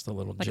 like just a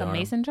little Like jar. a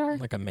mason jar?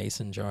 Like a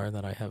mason jar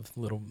that I have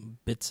little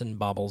bits and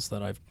baubles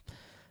that I've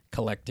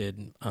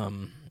collected.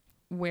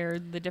 Where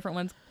the different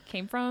ones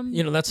came from?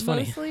 That's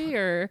funny. Mostly,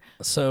 or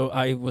So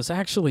I was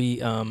actually,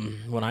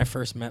 when I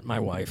first met my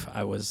wife,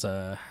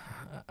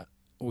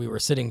 we were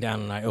sitting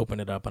down and I opened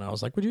it up and I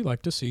was like, would you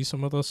like to see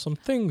some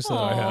things that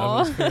I have? It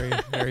was very,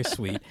 very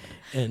sweet.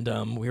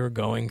 And we were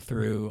going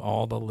through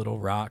all the little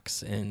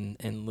rocks and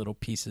little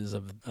pieces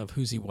of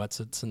who's-he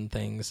what's-its and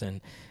things.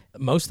 And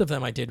most of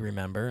them I did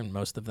remember, and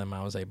most of them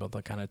I was able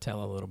to kind of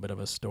tell a little bit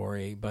of a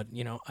story. But,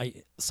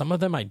 some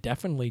of them I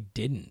definitely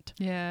didn't.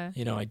 yeah.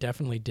 I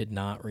definitely did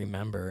not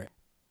remember.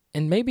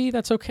 And maybe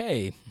that's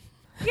okay.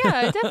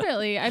 Yeah,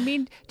 definitely. I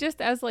mean, just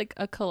as like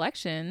a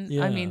collection,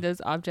 Yeah. I mean,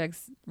 those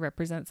objects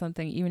represent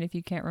something, even if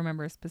you can't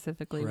remember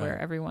specifically where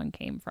Correct. everyone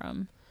came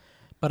from.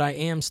 But I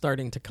am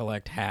starting to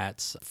collect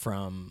hats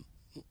from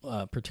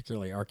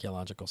particularly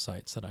archaeological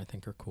sites that I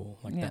think are cool.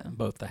 Like Yeah. that,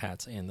 both the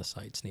hats and the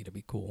sites need to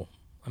be cool.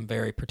 I'm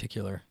very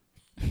particular.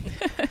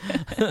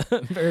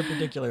 Very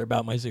particular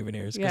about my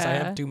souvenirs because I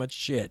Yeah. have too much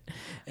shit.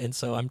 And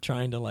so I'm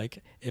trying to,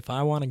 like, if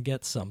I want to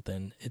get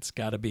something, it's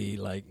got to be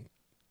like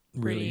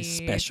really Pretty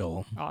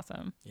special.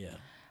 Awesome. Yeah.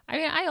 I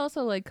mean, I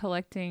also like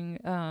collecting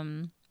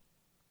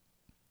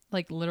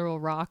like literal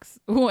rocks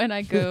when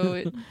I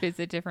go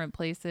visit different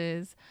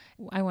places.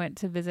 I went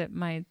to visit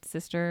my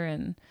sister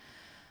in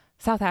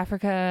South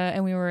Africa,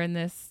 and we were in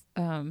this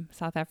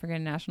South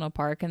African national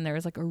park, and there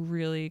was like a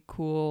really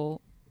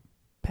cool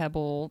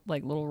pebble,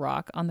 like little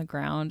rock on the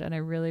ground, and I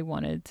really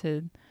wanted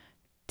to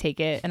take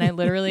it, and I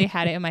literally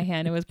had it in my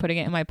hand and was putting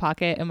it in my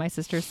pocket, and my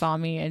sister saw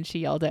me and she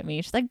yelled at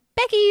me. She's like,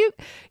 Becky,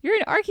 you're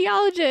an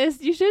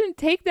archaeologist, you shouldn't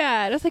take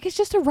that. I was like, it's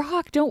just a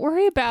rock, don't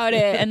worry about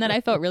it. And then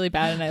I felt really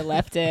bad and I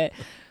left it.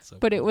 So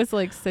But it was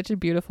like such a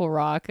beautiful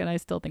rock, and I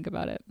still think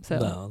about it, so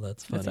no,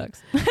 that's it funny.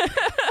 sucks.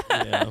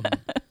 Yeah.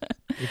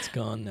 It's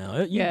gone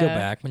now. You go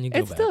back when you go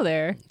It's back. still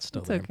there. It's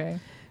still It's there. okay.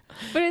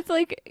 But it's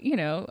like, I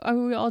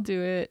mean, we all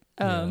do it.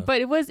 Yeah. But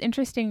it was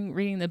interesting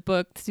reading the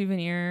book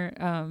Souvenir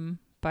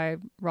by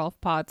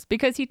Rolf Potts,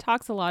 because he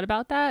talks a lot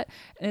about that.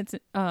 And it's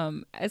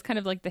as kind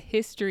of like the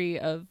history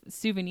of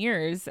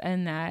souvenirs,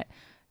 and that,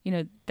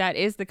 that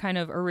is the kind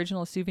of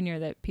original souvenir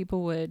that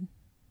people would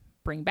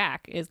bring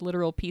back, is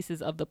literal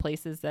pieces of the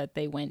places that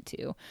they went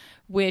to,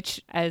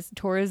 which as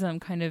tourism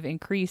kind of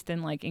increased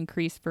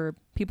for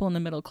people in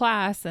the middle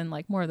class and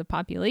like more of the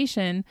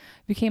population,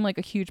 became like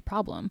a huge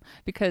problem.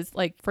 Because,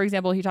 like, for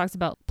example, he talks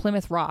about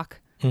Plymouth Rock,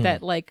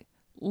 that like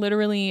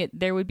literally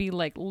there would be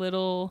like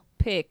little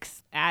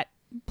picks at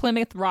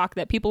Plymouth Rock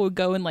that people would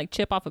go and like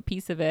chip off a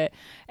piece of it,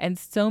 and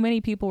so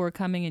many people were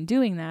coming and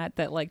doing that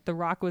like the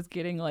rock was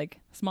getting like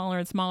smaller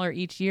and smaller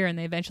each year, and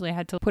they eventually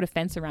had to put a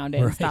fence around it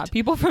and Right. stop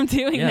people from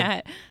doing Yeah.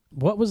 that.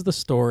 What was the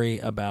story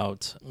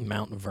about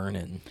Mount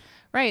Vernon?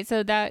 Right.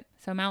 So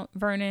Mount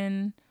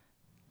Vernon,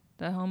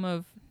 the home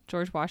of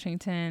George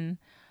Washington,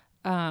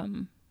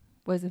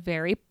 was a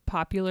very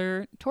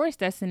popular tourist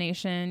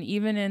destination,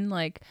 even in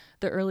like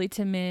the early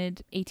to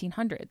mid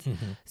 1800s.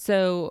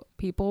 So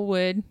people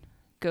would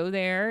go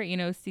there,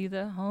 see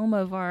the home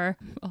of our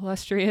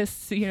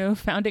illustrious,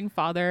 founding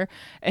father.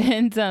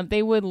 And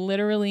they would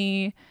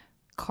literally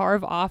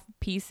carve off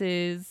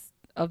pieces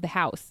of the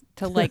house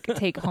to like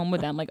take home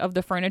with them, like of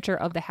the furniture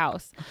of the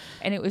house.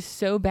 And it was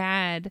so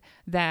bad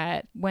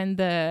that when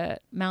the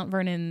Mount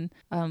Vernon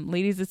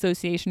Ladies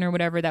Association or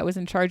whatever that was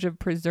in charge of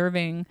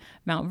preserving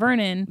Mount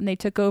Vernon, when they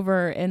took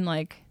over in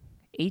like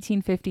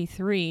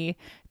 1853,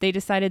 they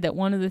decided that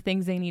one of the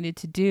things they needed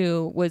to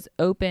do was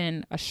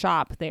open a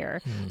shop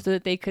there so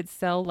that they could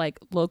sell like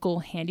local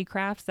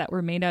handicrafts that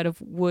were made out of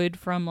wood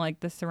from like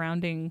the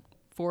surrounding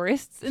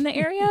forests in the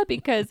area,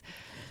 because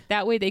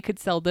that way they could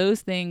sell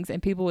those things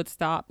and people would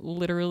stop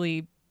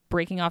literally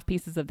breaking off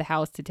pieces of the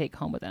house to take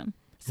home with them.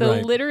 So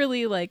Right.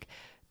 literally, like,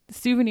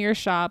 souvenir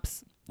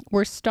shops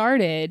were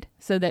started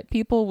so that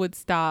people would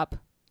stop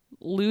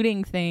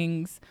looting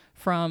things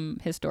from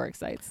historic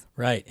sites.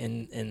 Right.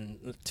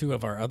 And two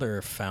of our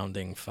other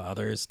founding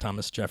fathers,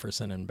 Thomas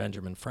Jefferson and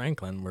Benjamin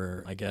Franklin,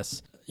 were, I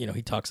guess,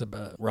 he talks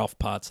about, Ralph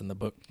Potts in the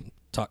book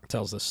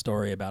tells the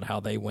story about how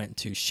they went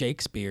to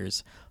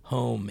Shakespeare's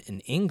home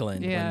in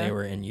England when they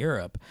were in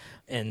Europe,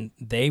 and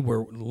they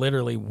were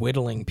literally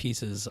whittling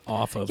pieces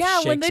off of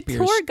Shakespeare's when the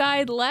tour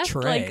guide left,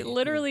 tray, like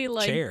literally,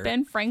 like chair.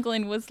 Ben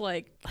Franklin was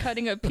like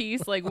cutting a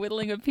piece, like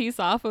whittling a piece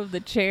off of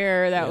the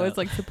chair that was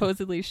like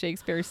supposedly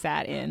Shakespeare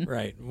sat in.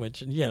 Right,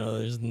 which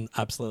there's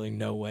absolutely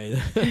no way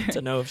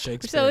to know if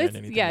Shakespeare So had it's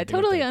anything to do with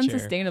totally that chair.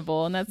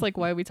 unsustainable, and that's like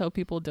why we tell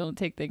people don't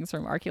take things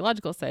from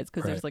archaeological sites,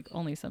 because there's like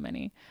only so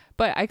many.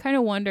 But I kind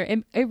of wonder,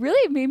 it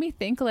really made me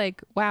think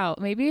like, wow,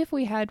 maybe if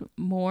we had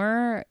more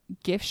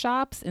gift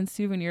shops and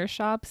souvenir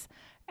shops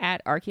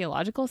at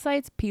archaeological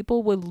sites,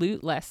 people would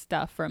loot less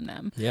stuff from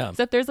them. Yeah.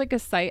 So if there's like a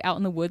site out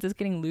in the woods that's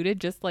getting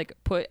looted, just like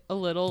put a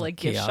little like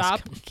gift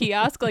shop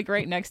kiosk like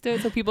right next to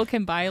it so people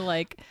can buy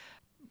like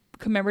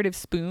commemorative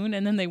spoon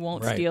and then they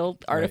won't steal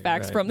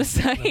artifacts from the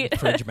site.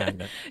 Fridge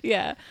magnet.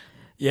 Yeah.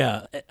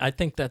 Yeah, I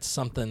think that's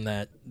something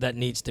that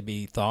needs to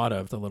be thought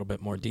of a little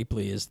bit more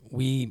deeply. Is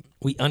we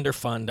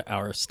underfund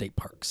our state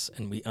parks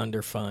and we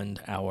underfund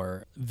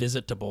our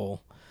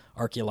visitable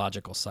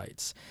archaeological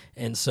sites.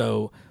 And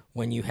so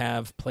when you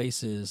have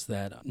places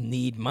that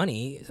need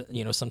money,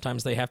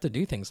 sometimes they have to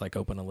do things like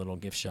open a little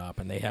gift shop,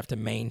 and they have to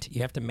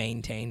you have to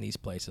maintain these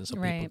places so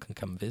people can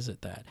come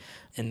visit that.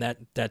 And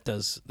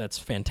that's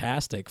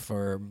fantastic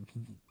for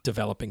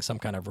developing some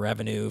kind of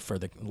revenue for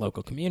the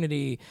local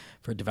community,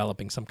 for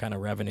developing some kind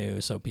of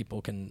revenue so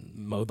people can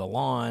mow the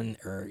lawn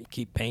or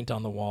keep paint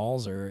on the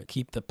walls or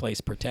keep the place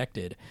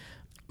protected.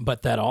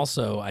 But that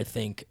also, I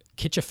think,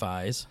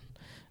 kitschifies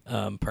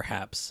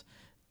perhaps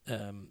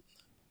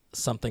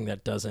something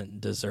that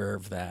doesn't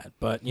deserve that.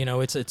 But,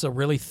 it's a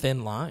really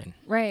thin line.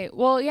 Right.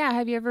 Well, yeah.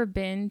 Have you ever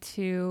been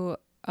to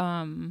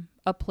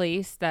a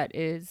place that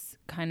is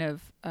kind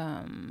of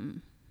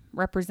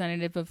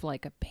representative of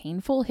like a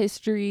painful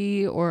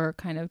history or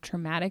kind of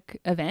traumatic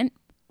event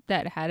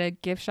that had a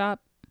gift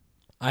shop?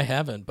 I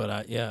haven't,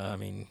 but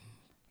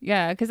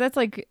yeah, because that's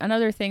like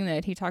another thing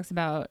that he talks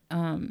about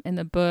in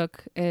the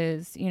book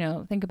is,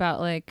 think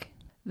about like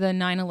the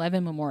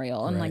 9/11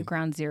 memorial and like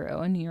Ground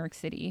Zero in New York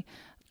City.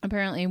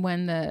 Apparently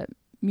when the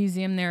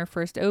museum there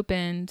first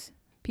opened,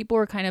 people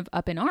were kind of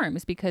up in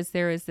arms because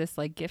there was this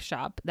like gift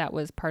shop that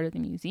was part of the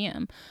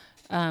museum.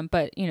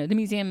 But the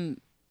museum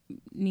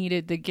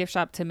needed the gift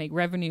shop to make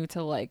revenue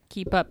to like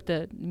keep up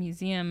the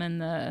museum and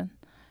the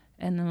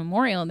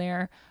memorial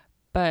there.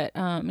 But,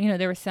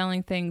 they were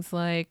selling things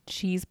like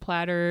cheese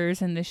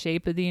platters in the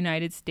shape of the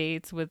United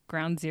States with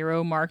Ground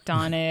Zero marked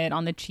on it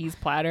on the cheese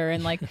platter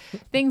and like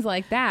things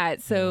like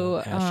that. So,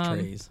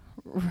 ashtrays.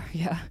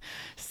 Yeah.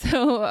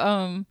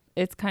 So,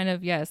 it's kind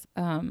of, yes,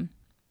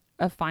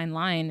 a fine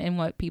line in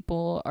what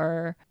people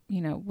are,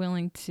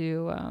 willing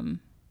to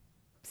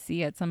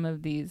see at some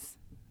of these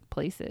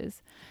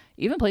places.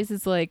 Even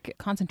places like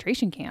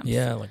concentration camps.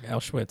 Yeah, like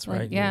Auschwitz,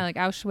 right? Yeah, like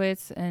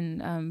Auschwitz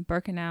and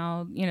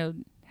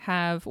Birkenau,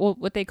 have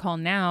what they call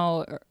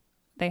now,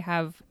 they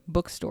have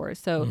bookstores.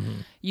 So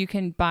you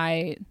can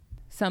buy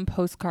some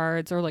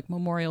postcards or like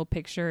memorial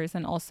pictures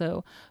and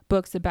also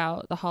books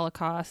about the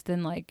Holocaust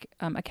and like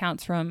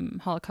accounts from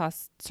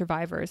Holocaust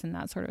survivors and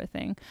that sort of a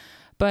thing.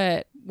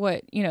 But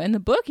what, in the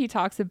book he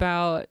talks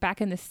about back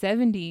in the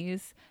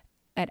 70s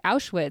at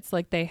Auschwitz,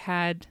 like they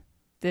had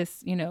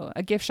this,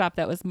 a gift shop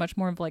that was much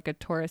more of like a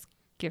tourist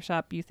gift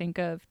shop you think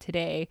of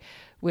today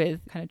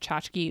with kind of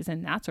tchotchkes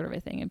and that sort of a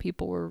thing. And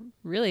people were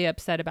really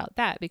upset about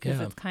that because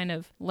it's kind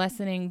of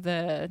lessening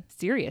the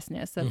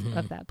seriousness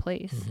of that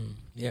place.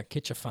 Yeah,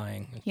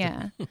 kitschifying.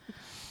 Yeah.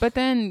 But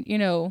then,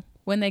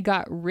 when they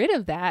got rid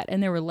of that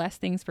and there were less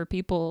things for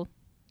people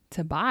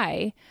to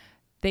buy,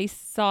 they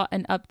saw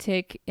an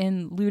uptick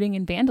in looting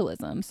and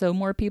vandalism. So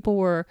more people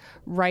were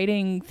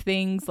writing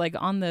things like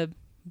on the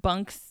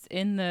bunks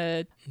in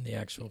the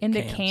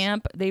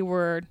camp.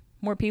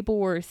 More people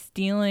were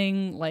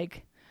stealing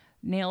like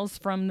nails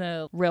from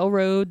the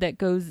railroad that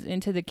goes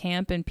into the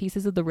camp and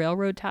pieces of the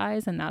railroad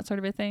ties and that sort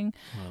of a thing.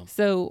 Wow.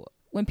 So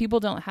when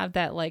people don't have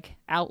that like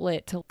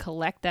outlet to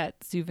collect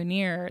that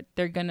souvenir,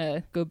 they're going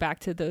to go back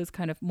to those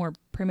kind of more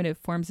primitive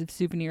forms of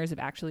souvenirs of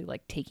actually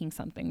like taking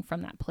something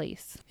from that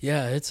place.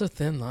 Yeah, it's a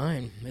thin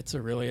line. It's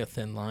really a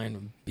thin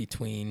line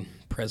between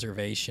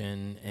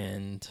preservation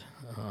and,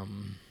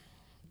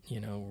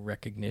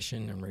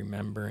 recognition and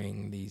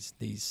remembering these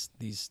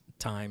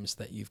times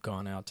that you've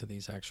gone out to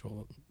these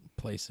actual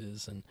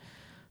places. And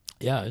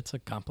yeah, it's a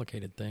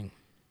complicated thing.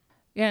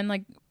 Yeah. And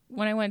like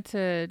when I went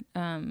to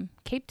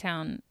Cape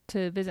Town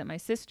to visit my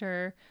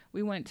sister,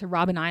 we went to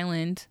Robben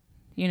Island,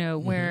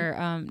 where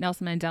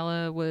Nelson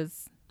Mandela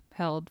was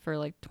held for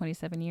like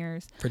 27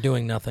 years. For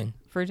doing nothing.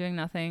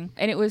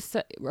 And it was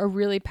a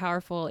really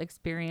powerful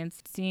experience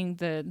seeing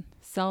the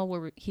cell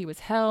where he was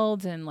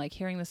held and like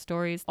hearing the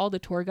stories. All the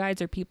tour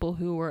guides are people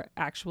who were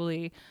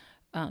actually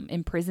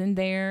imprisoned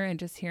there, and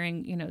just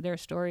hearing, their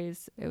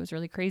stories. It was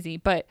really crazy.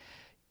 But,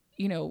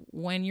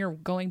 when you're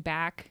going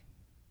back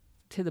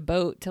to the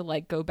boat to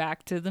like go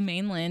back to the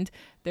mainland,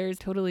 there's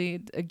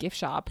totally a gift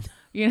shop,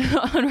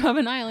 on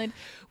Robben Island,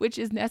 which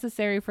is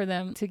necessary for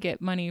them to get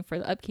money for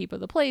the upkeep of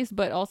the place.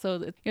 But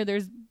also,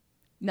 there's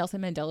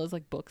Nelson Mandela's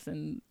like books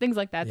and things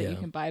like that you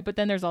can buy. But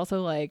then there's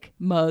also like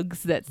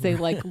mugs that say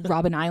like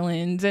Robben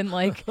Island and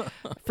like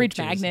fridge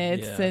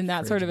magnets and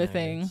that sort of a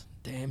thing.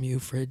 Damn you,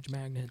 fridge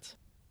magnets.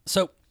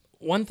 So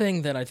one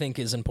thing that I think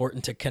is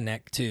important to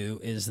connect to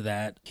is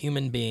that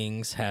human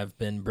beings have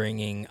been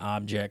bringing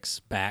objects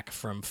back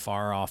from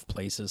far off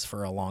places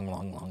for a long,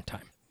 long, long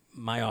time.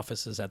 My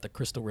office is at the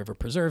Crystal River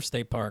Preserve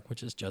State Park,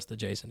 which is just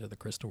adjacent to the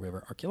Crystal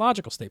River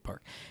Archaeological State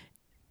Park.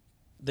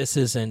 this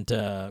isn't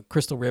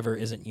Crystal River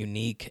isn't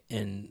unique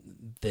in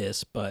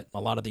this, but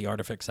a lot of the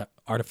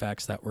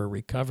artifacts that were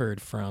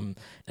recovered from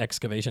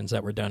excavations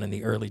that were done in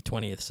the early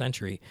 20th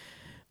century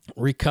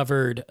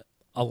recovered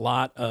a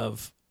lot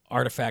of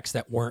artifacts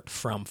that weren't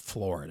from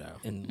Florida,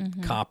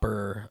 and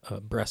copper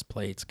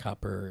breastplates,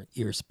 copper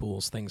ear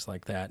spools, things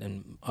like that,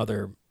 and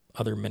other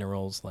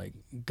minerals like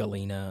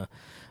galena,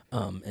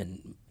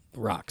 and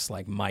rocks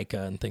like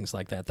mica and things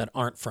like that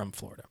aren't from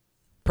Florida.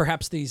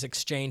 Perhaps these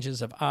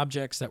exchanges of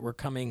objects that were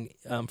coming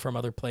from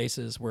other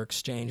places were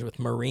exchanged with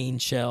marine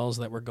shells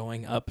that were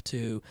going up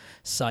to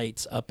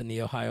sites up in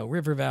the Ohio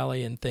River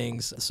Valley and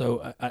things.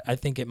 So I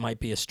think it might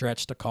be a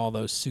stretch to call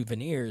those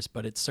souvenirs,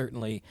 but it's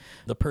certainly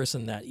the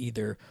person that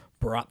either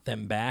brought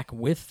them back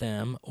with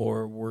them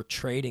or were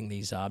trading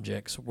these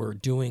objects were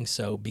doing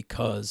so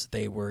because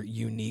they were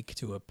unique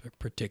to a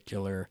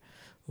particular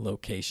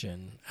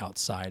location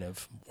outside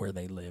of where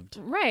they lived.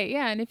 Right,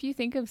 yeah. And if you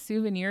think of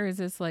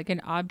souvenirs as like an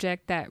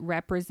object that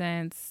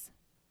represents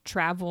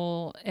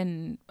travel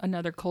in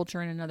another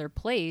culture in another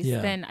place,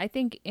 then I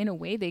think in a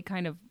way they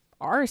kind of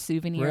are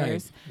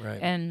souvenirs. Right.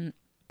 And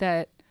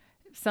that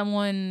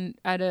someone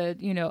at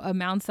a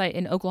mound site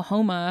in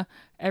Oklahoma,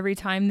 every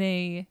time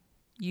they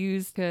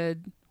used a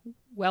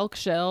whelk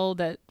shell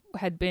that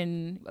had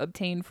been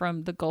obtained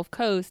from the Gulf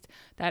Coast,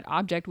 that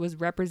object was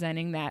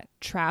representing that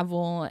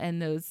travel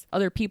and those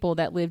other people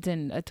that lived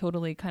in a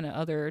totally kind of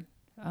other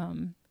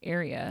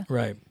area.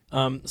 Right.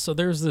 So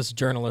there's this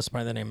journalist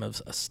by the name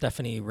of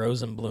Stephanie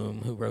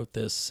Rosenblum who wrote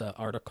this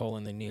article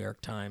in the New York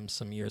Times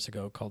some years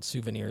ago called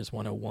Souvenirs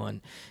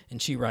 101.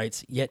 And she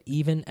writes, "Yet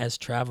even as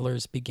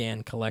travelers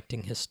began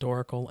collecting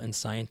historical and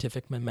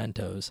scientific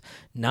mementos,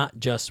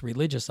 not just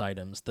religious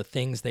items, the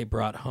things they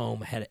brought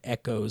home had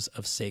echoes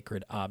of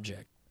sacred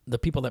objects." The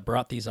people that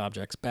brought these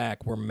objects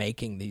back were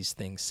making these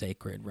things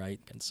sacred, right?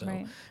 And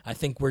so I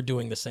think we're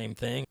doing the same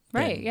thing.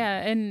 Right,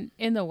 yeah. And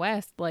in the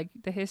West, like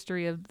the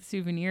history of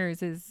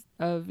souvenirs is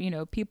of,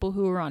 people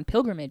who were on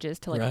pilgrimages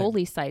to like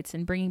holy sites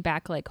and bringing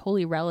back like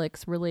holy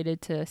relics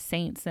related to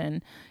saints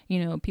and,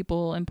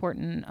 people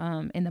important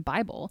in the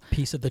Bible.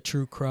 Piece of the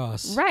true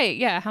cross. Right,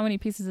 yeah. How many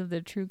pieces of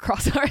the true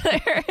cross are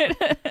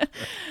there?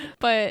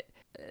 But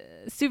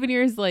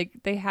souvenirs,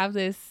 like they have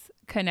this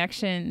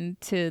connection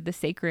to the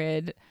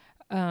sacred.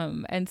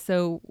 And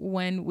so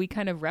when we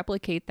kind of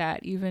replicate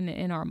that even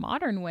in our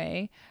modern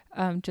way,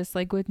 just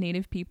like with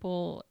Native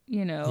people,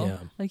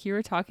 like you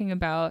were talking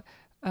about,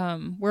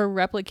 we're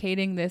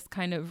replicating this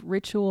kind of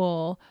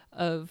ritual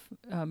of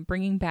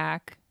bringing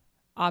back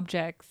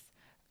objects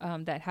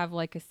that have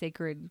like a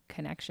sacred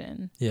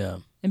connection. Yeah.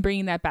 And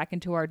bringing that back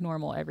into our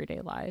normal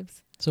everyday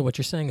lives. So what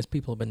you're saying is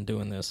people have been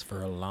doing this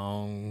for a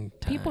long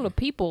time. People are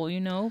people,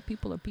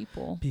 people are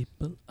people.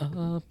 People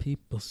are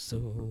people, so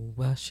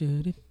why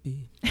should it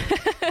be?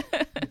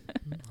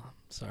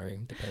 Sorry,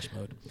 Depeche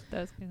Mode.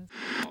 That was good.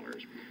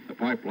 The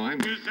pipeline.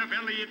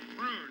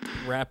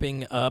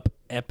 Wrapping up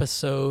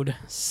episode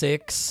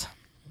 6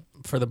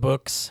 for the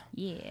books.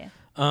 Yeah.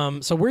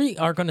 So we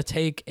are going to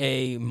take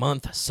a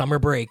month summer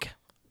break.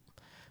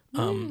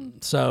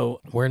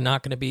 So we're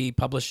not going to be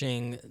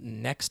publishing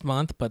next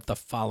month, but the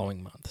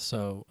following month.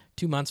 So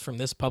 2 months from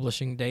this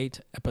publishing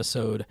date,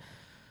 episode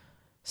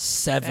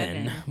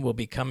 7 will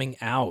be coming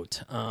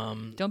out.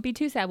 Don't be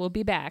too sad. We'll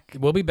be back.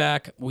 We'll be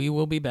back. We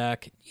will be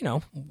back.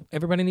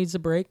 Everybody needs a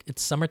break.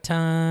 It's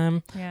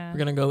summertime. Yeah. We're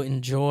going to go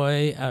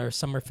enjoy our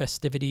summer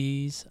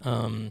festivities.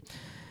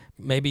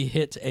 Maybe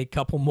hit a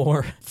couple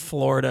more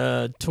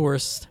Florida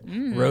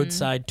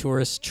roadside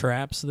tourist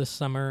traps this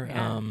summer.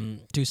 Yeah.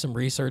 Do some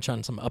research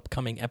on some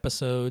upcoming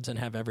episodes and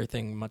have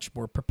everything much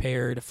more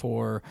prepared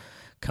for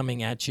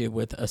coming at you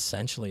with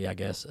essentially, I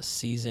guess,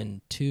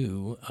 season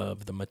 2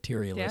 of the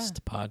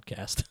Materialist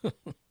podcast.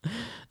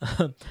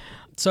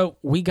 So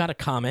we got a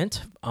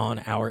comment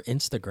on our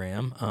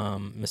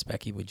Instagram. Miss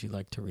Becky, would you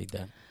like to read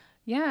that?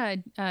 Yeah,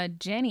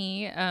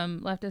 Jenny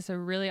left us a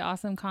really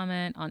awesome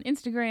comment on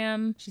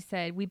Instagram. She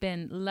said, "We've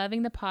been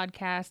loving the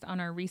podcast on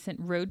our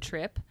recent road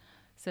trip.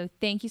 So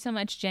thank you so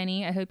much,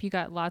 Jenny. I hope you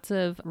got lots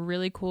of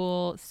really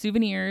cool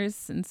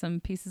souvenirs and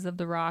some pieces of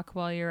the rock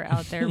while you're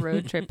out there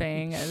road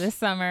tripping this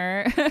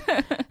summer."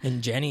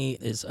 And Jenny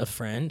is a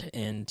friend,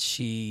 and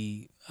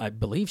I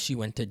believe she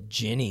went to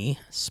Ginny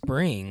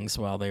Springs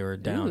while they were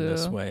down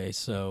this way.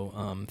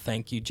 So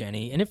thank you,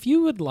 Jenny. And if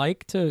you would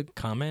like to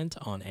comment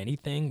on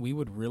anything, we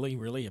would really,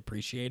 really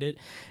appreciate it.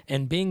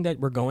 And being that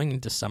we're going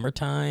into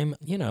summertime,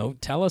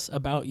 tell us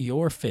about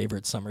your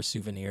favorite summer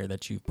souvenir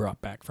that you've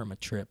brought back from a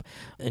trip.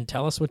 And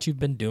tell us what you've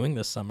been doing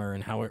this summer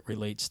and how it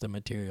relates to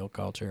material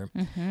culture.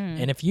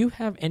 And if you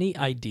have any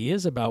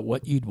ideas about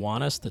what you'd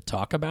want us to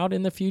talk about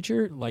in the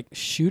future, like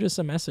shoot us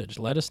a message.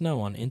 Let us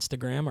know on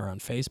Instagram or on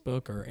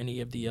Facebook or any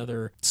of the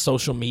other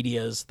social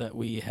medias that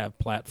we have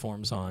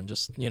platforms on.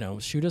 Just,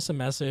 shoot us a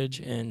message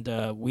and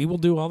we will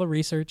do all the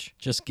research.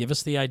 Just give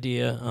us the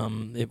idea.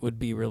 It would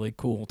be really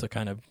cool to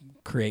kind of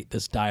create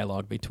this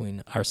dialogue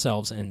between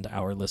ourselves and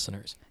our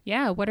listeners.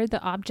 Yeah. What are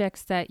the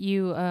objects that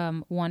you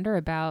wonder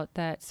about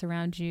that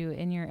surround you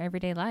in your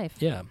everyday life?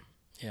 Yeah.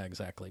 Yeah,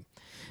 exactly.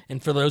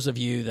 And for those of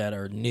you that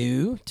are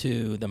new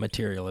to the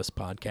Materialist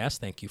podcast,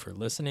 thank you for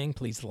listening.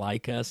 Please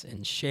like us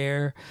and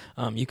share.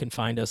 You can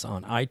find us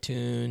on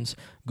iTunes,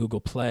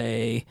 Google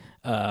Play.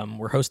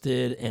 We're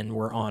hosted and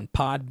we're on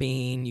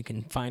Podbean. You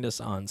can find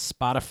us on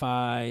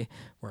Spotify.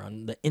 We're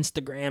on the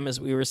Instagram, as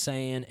we were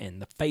saying,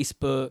 and the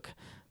Facebook.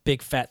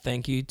 Big fat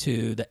thank you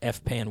to the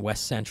FPAN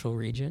West Central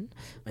region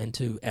and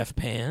to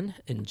FPAN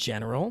in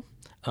general.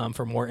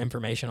 For more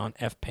information on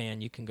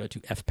FPAN, you can go to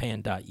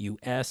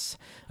fpan.us.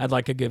 I'd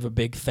like to give a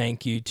big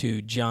thank you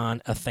to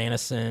John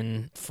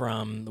Athanason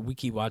from the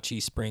Weeki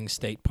Wachee Springs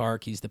State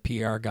Park. He's the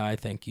PR guy.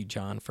 Thank you,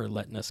 John, for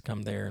letting us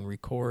come there and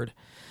record.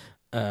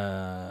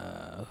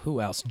 Who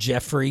else?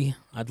 Jeffrey.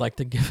 I'd like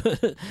to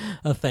give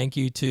a thank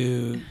you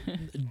to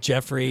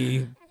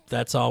Jeffrey.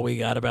 That's all we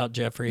got about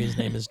Jeffrey. His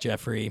name is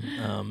Jeffrey.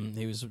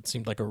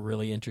 Seemed like a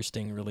really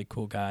interesting, really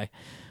cool guy.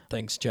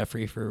 Thanks,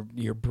 Jeffrey, for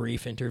your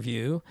brief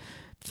interview.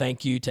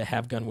 Thank you to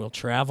Have Gun Will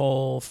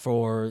Travel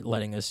for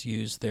letting us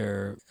use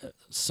their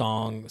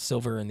song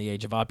Silver in the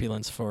Age of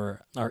Opulence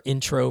for our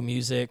intro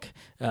music.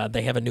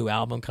 They have a new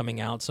album coming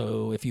out,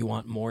 so if you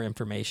want more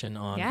information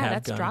on Have Gun. Yeah,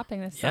 that's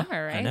dropping this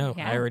summer, right? I know.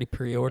 Yeah. I already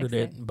pre-ordered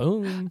it.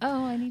 Boom.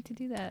 Oh, I need to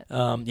do that.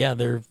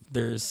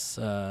 There's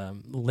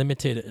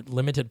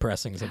limited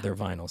pressings of their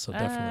vinyl, so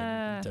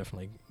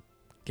definitely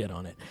get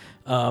on it.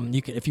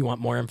 You can, if you want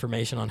more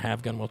information on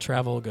Have Gun Will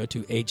Travel, go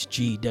to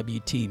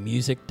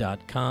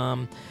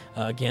hgwtmusic.com.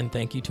 Again,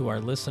 thank you to our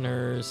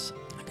listeners.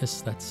 I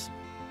guess that's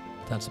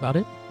about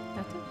it.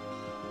 That's it.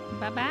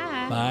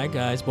 Bye-bye. Bye,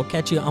 guys. We'll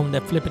catch you on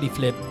the flippity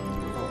flip.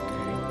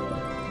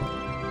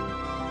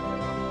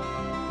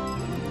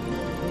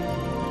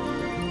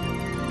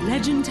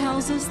 Legend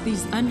tells us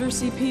these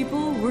undersea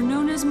people were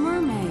known as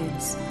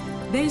mermaids.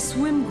 They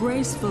swim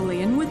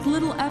gracefully and with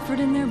little effort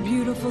in their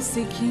beautiful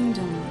sea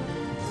kingdom.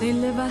 They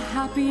live a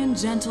happy and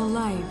gentle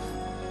life.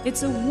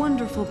 It's a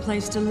wonderful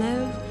place to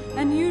live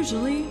and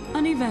usually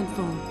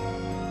uneventful.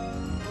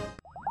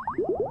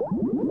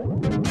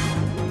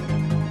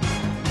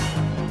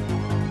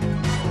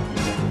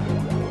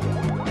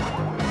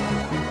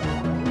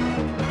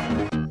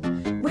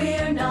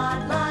 We're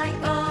not like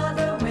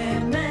other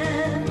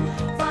women,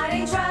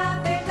 fighting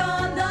traffic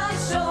on the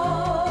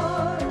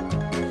shore.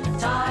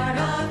 Tired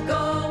of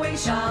going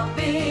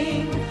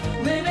shopping,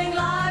 living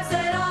lives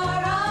that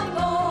are a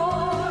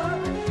bore.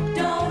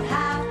 Don't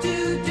have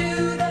to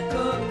do the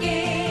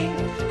cooking,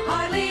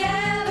 hardly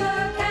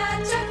ever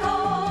catch a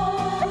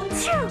cold.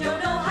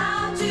 Don't know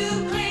how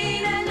to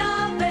clean an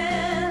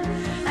oven,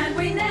 and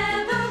we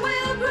never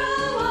will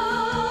grow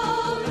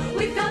old.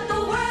 We've got the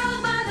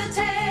world by the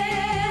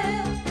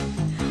tail.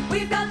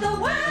 We've got the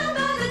world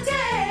by the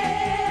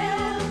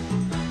tail.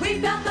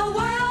 We've got the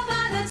world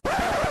by the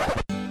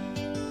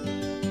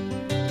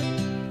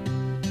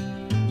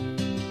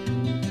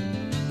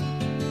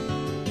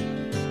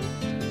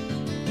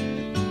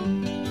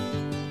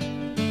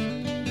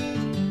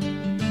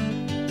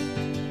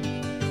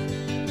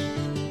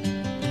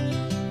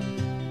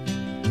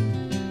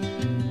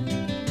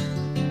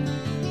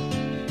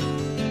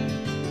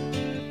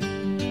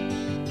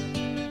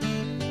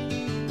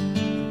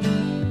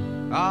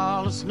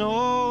All the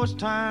snow is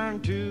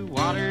turned to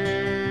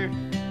water.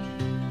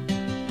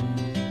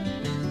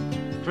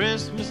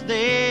 Christmas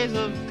days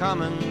have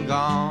come and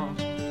gone.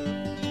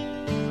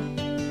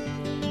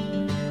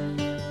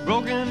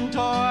 Broken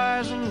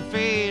toys and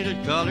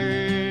faded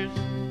colors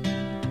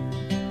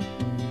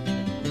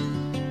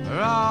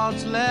are all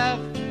that's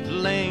left to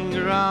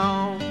linger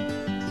on.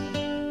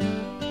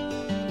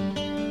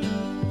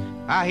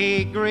 I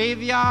hate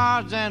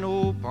graveyards and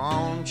old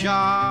pawn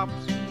shops,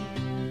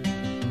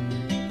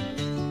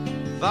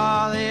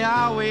 for they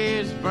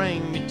always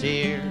bring me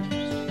tears.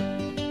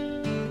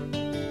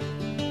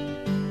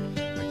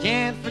 I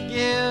can't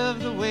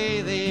forgive the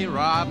way they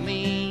rob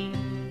me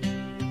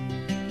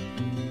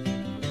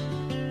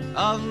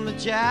of my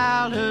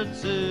childhood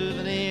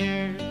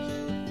souvenirs.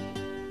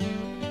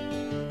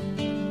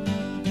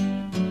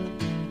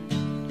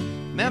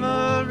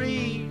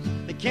 Memories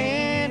that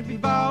can't be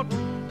bought,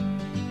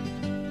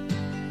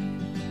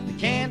 they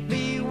can't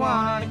be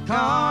won at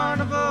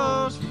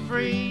carnivals for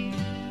free.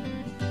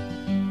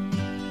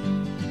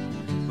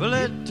 Well,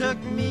 it took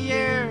me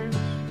years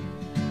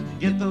to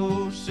get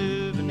those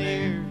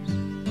souvenirs,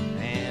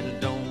 and I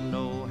don't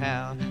know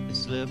how they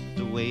slipped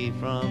away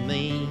from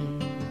me.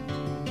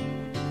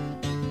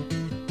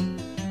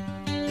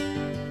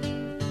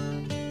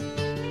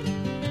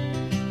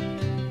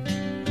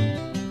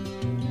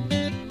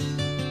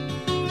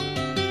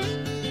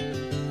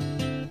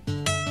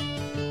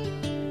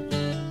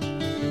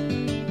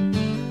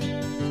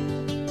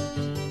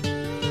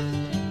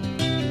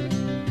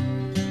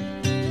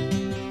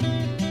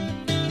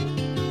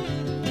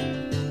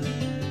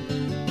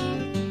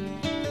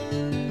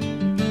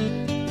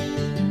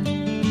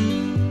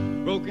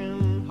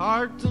 Broken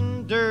hearts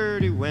and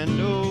dirty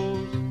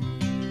windows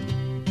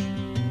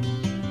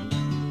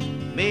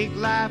make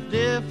life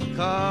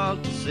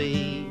difficult to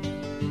see.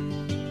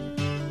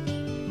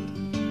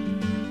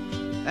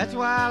 That's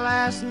why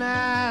last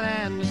night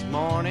and this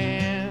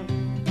morning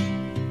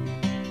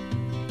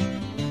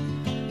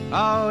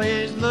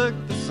always look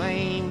the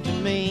same to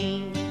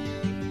me.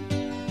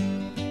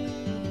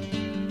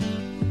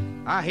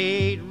 I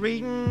hate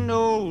reading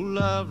old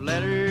love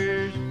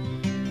letters,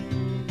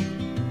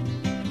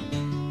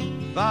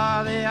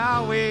 for they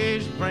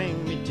always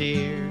bring me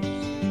tears.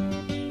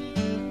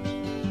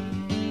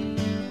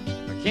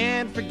 I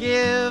can't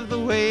forgive the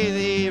way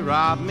they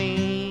rob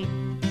me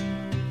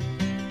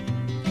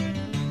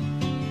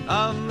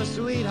of my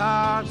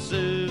sweetheart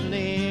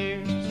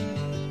souvenirs.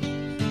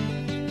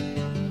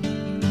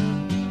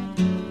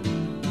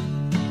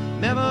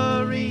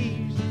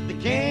 Memories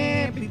that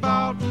can't be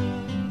bought,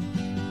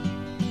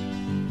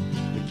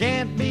 that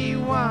can't be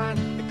won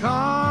at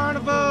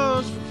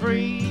carnivals for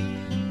free.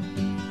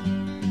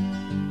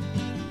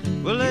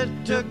 Well, it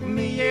took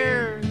me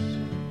years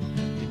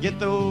to get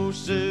those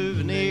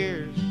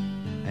souvenirs,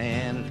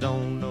 and I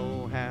don't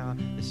know how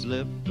they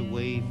slipped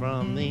away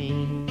from me.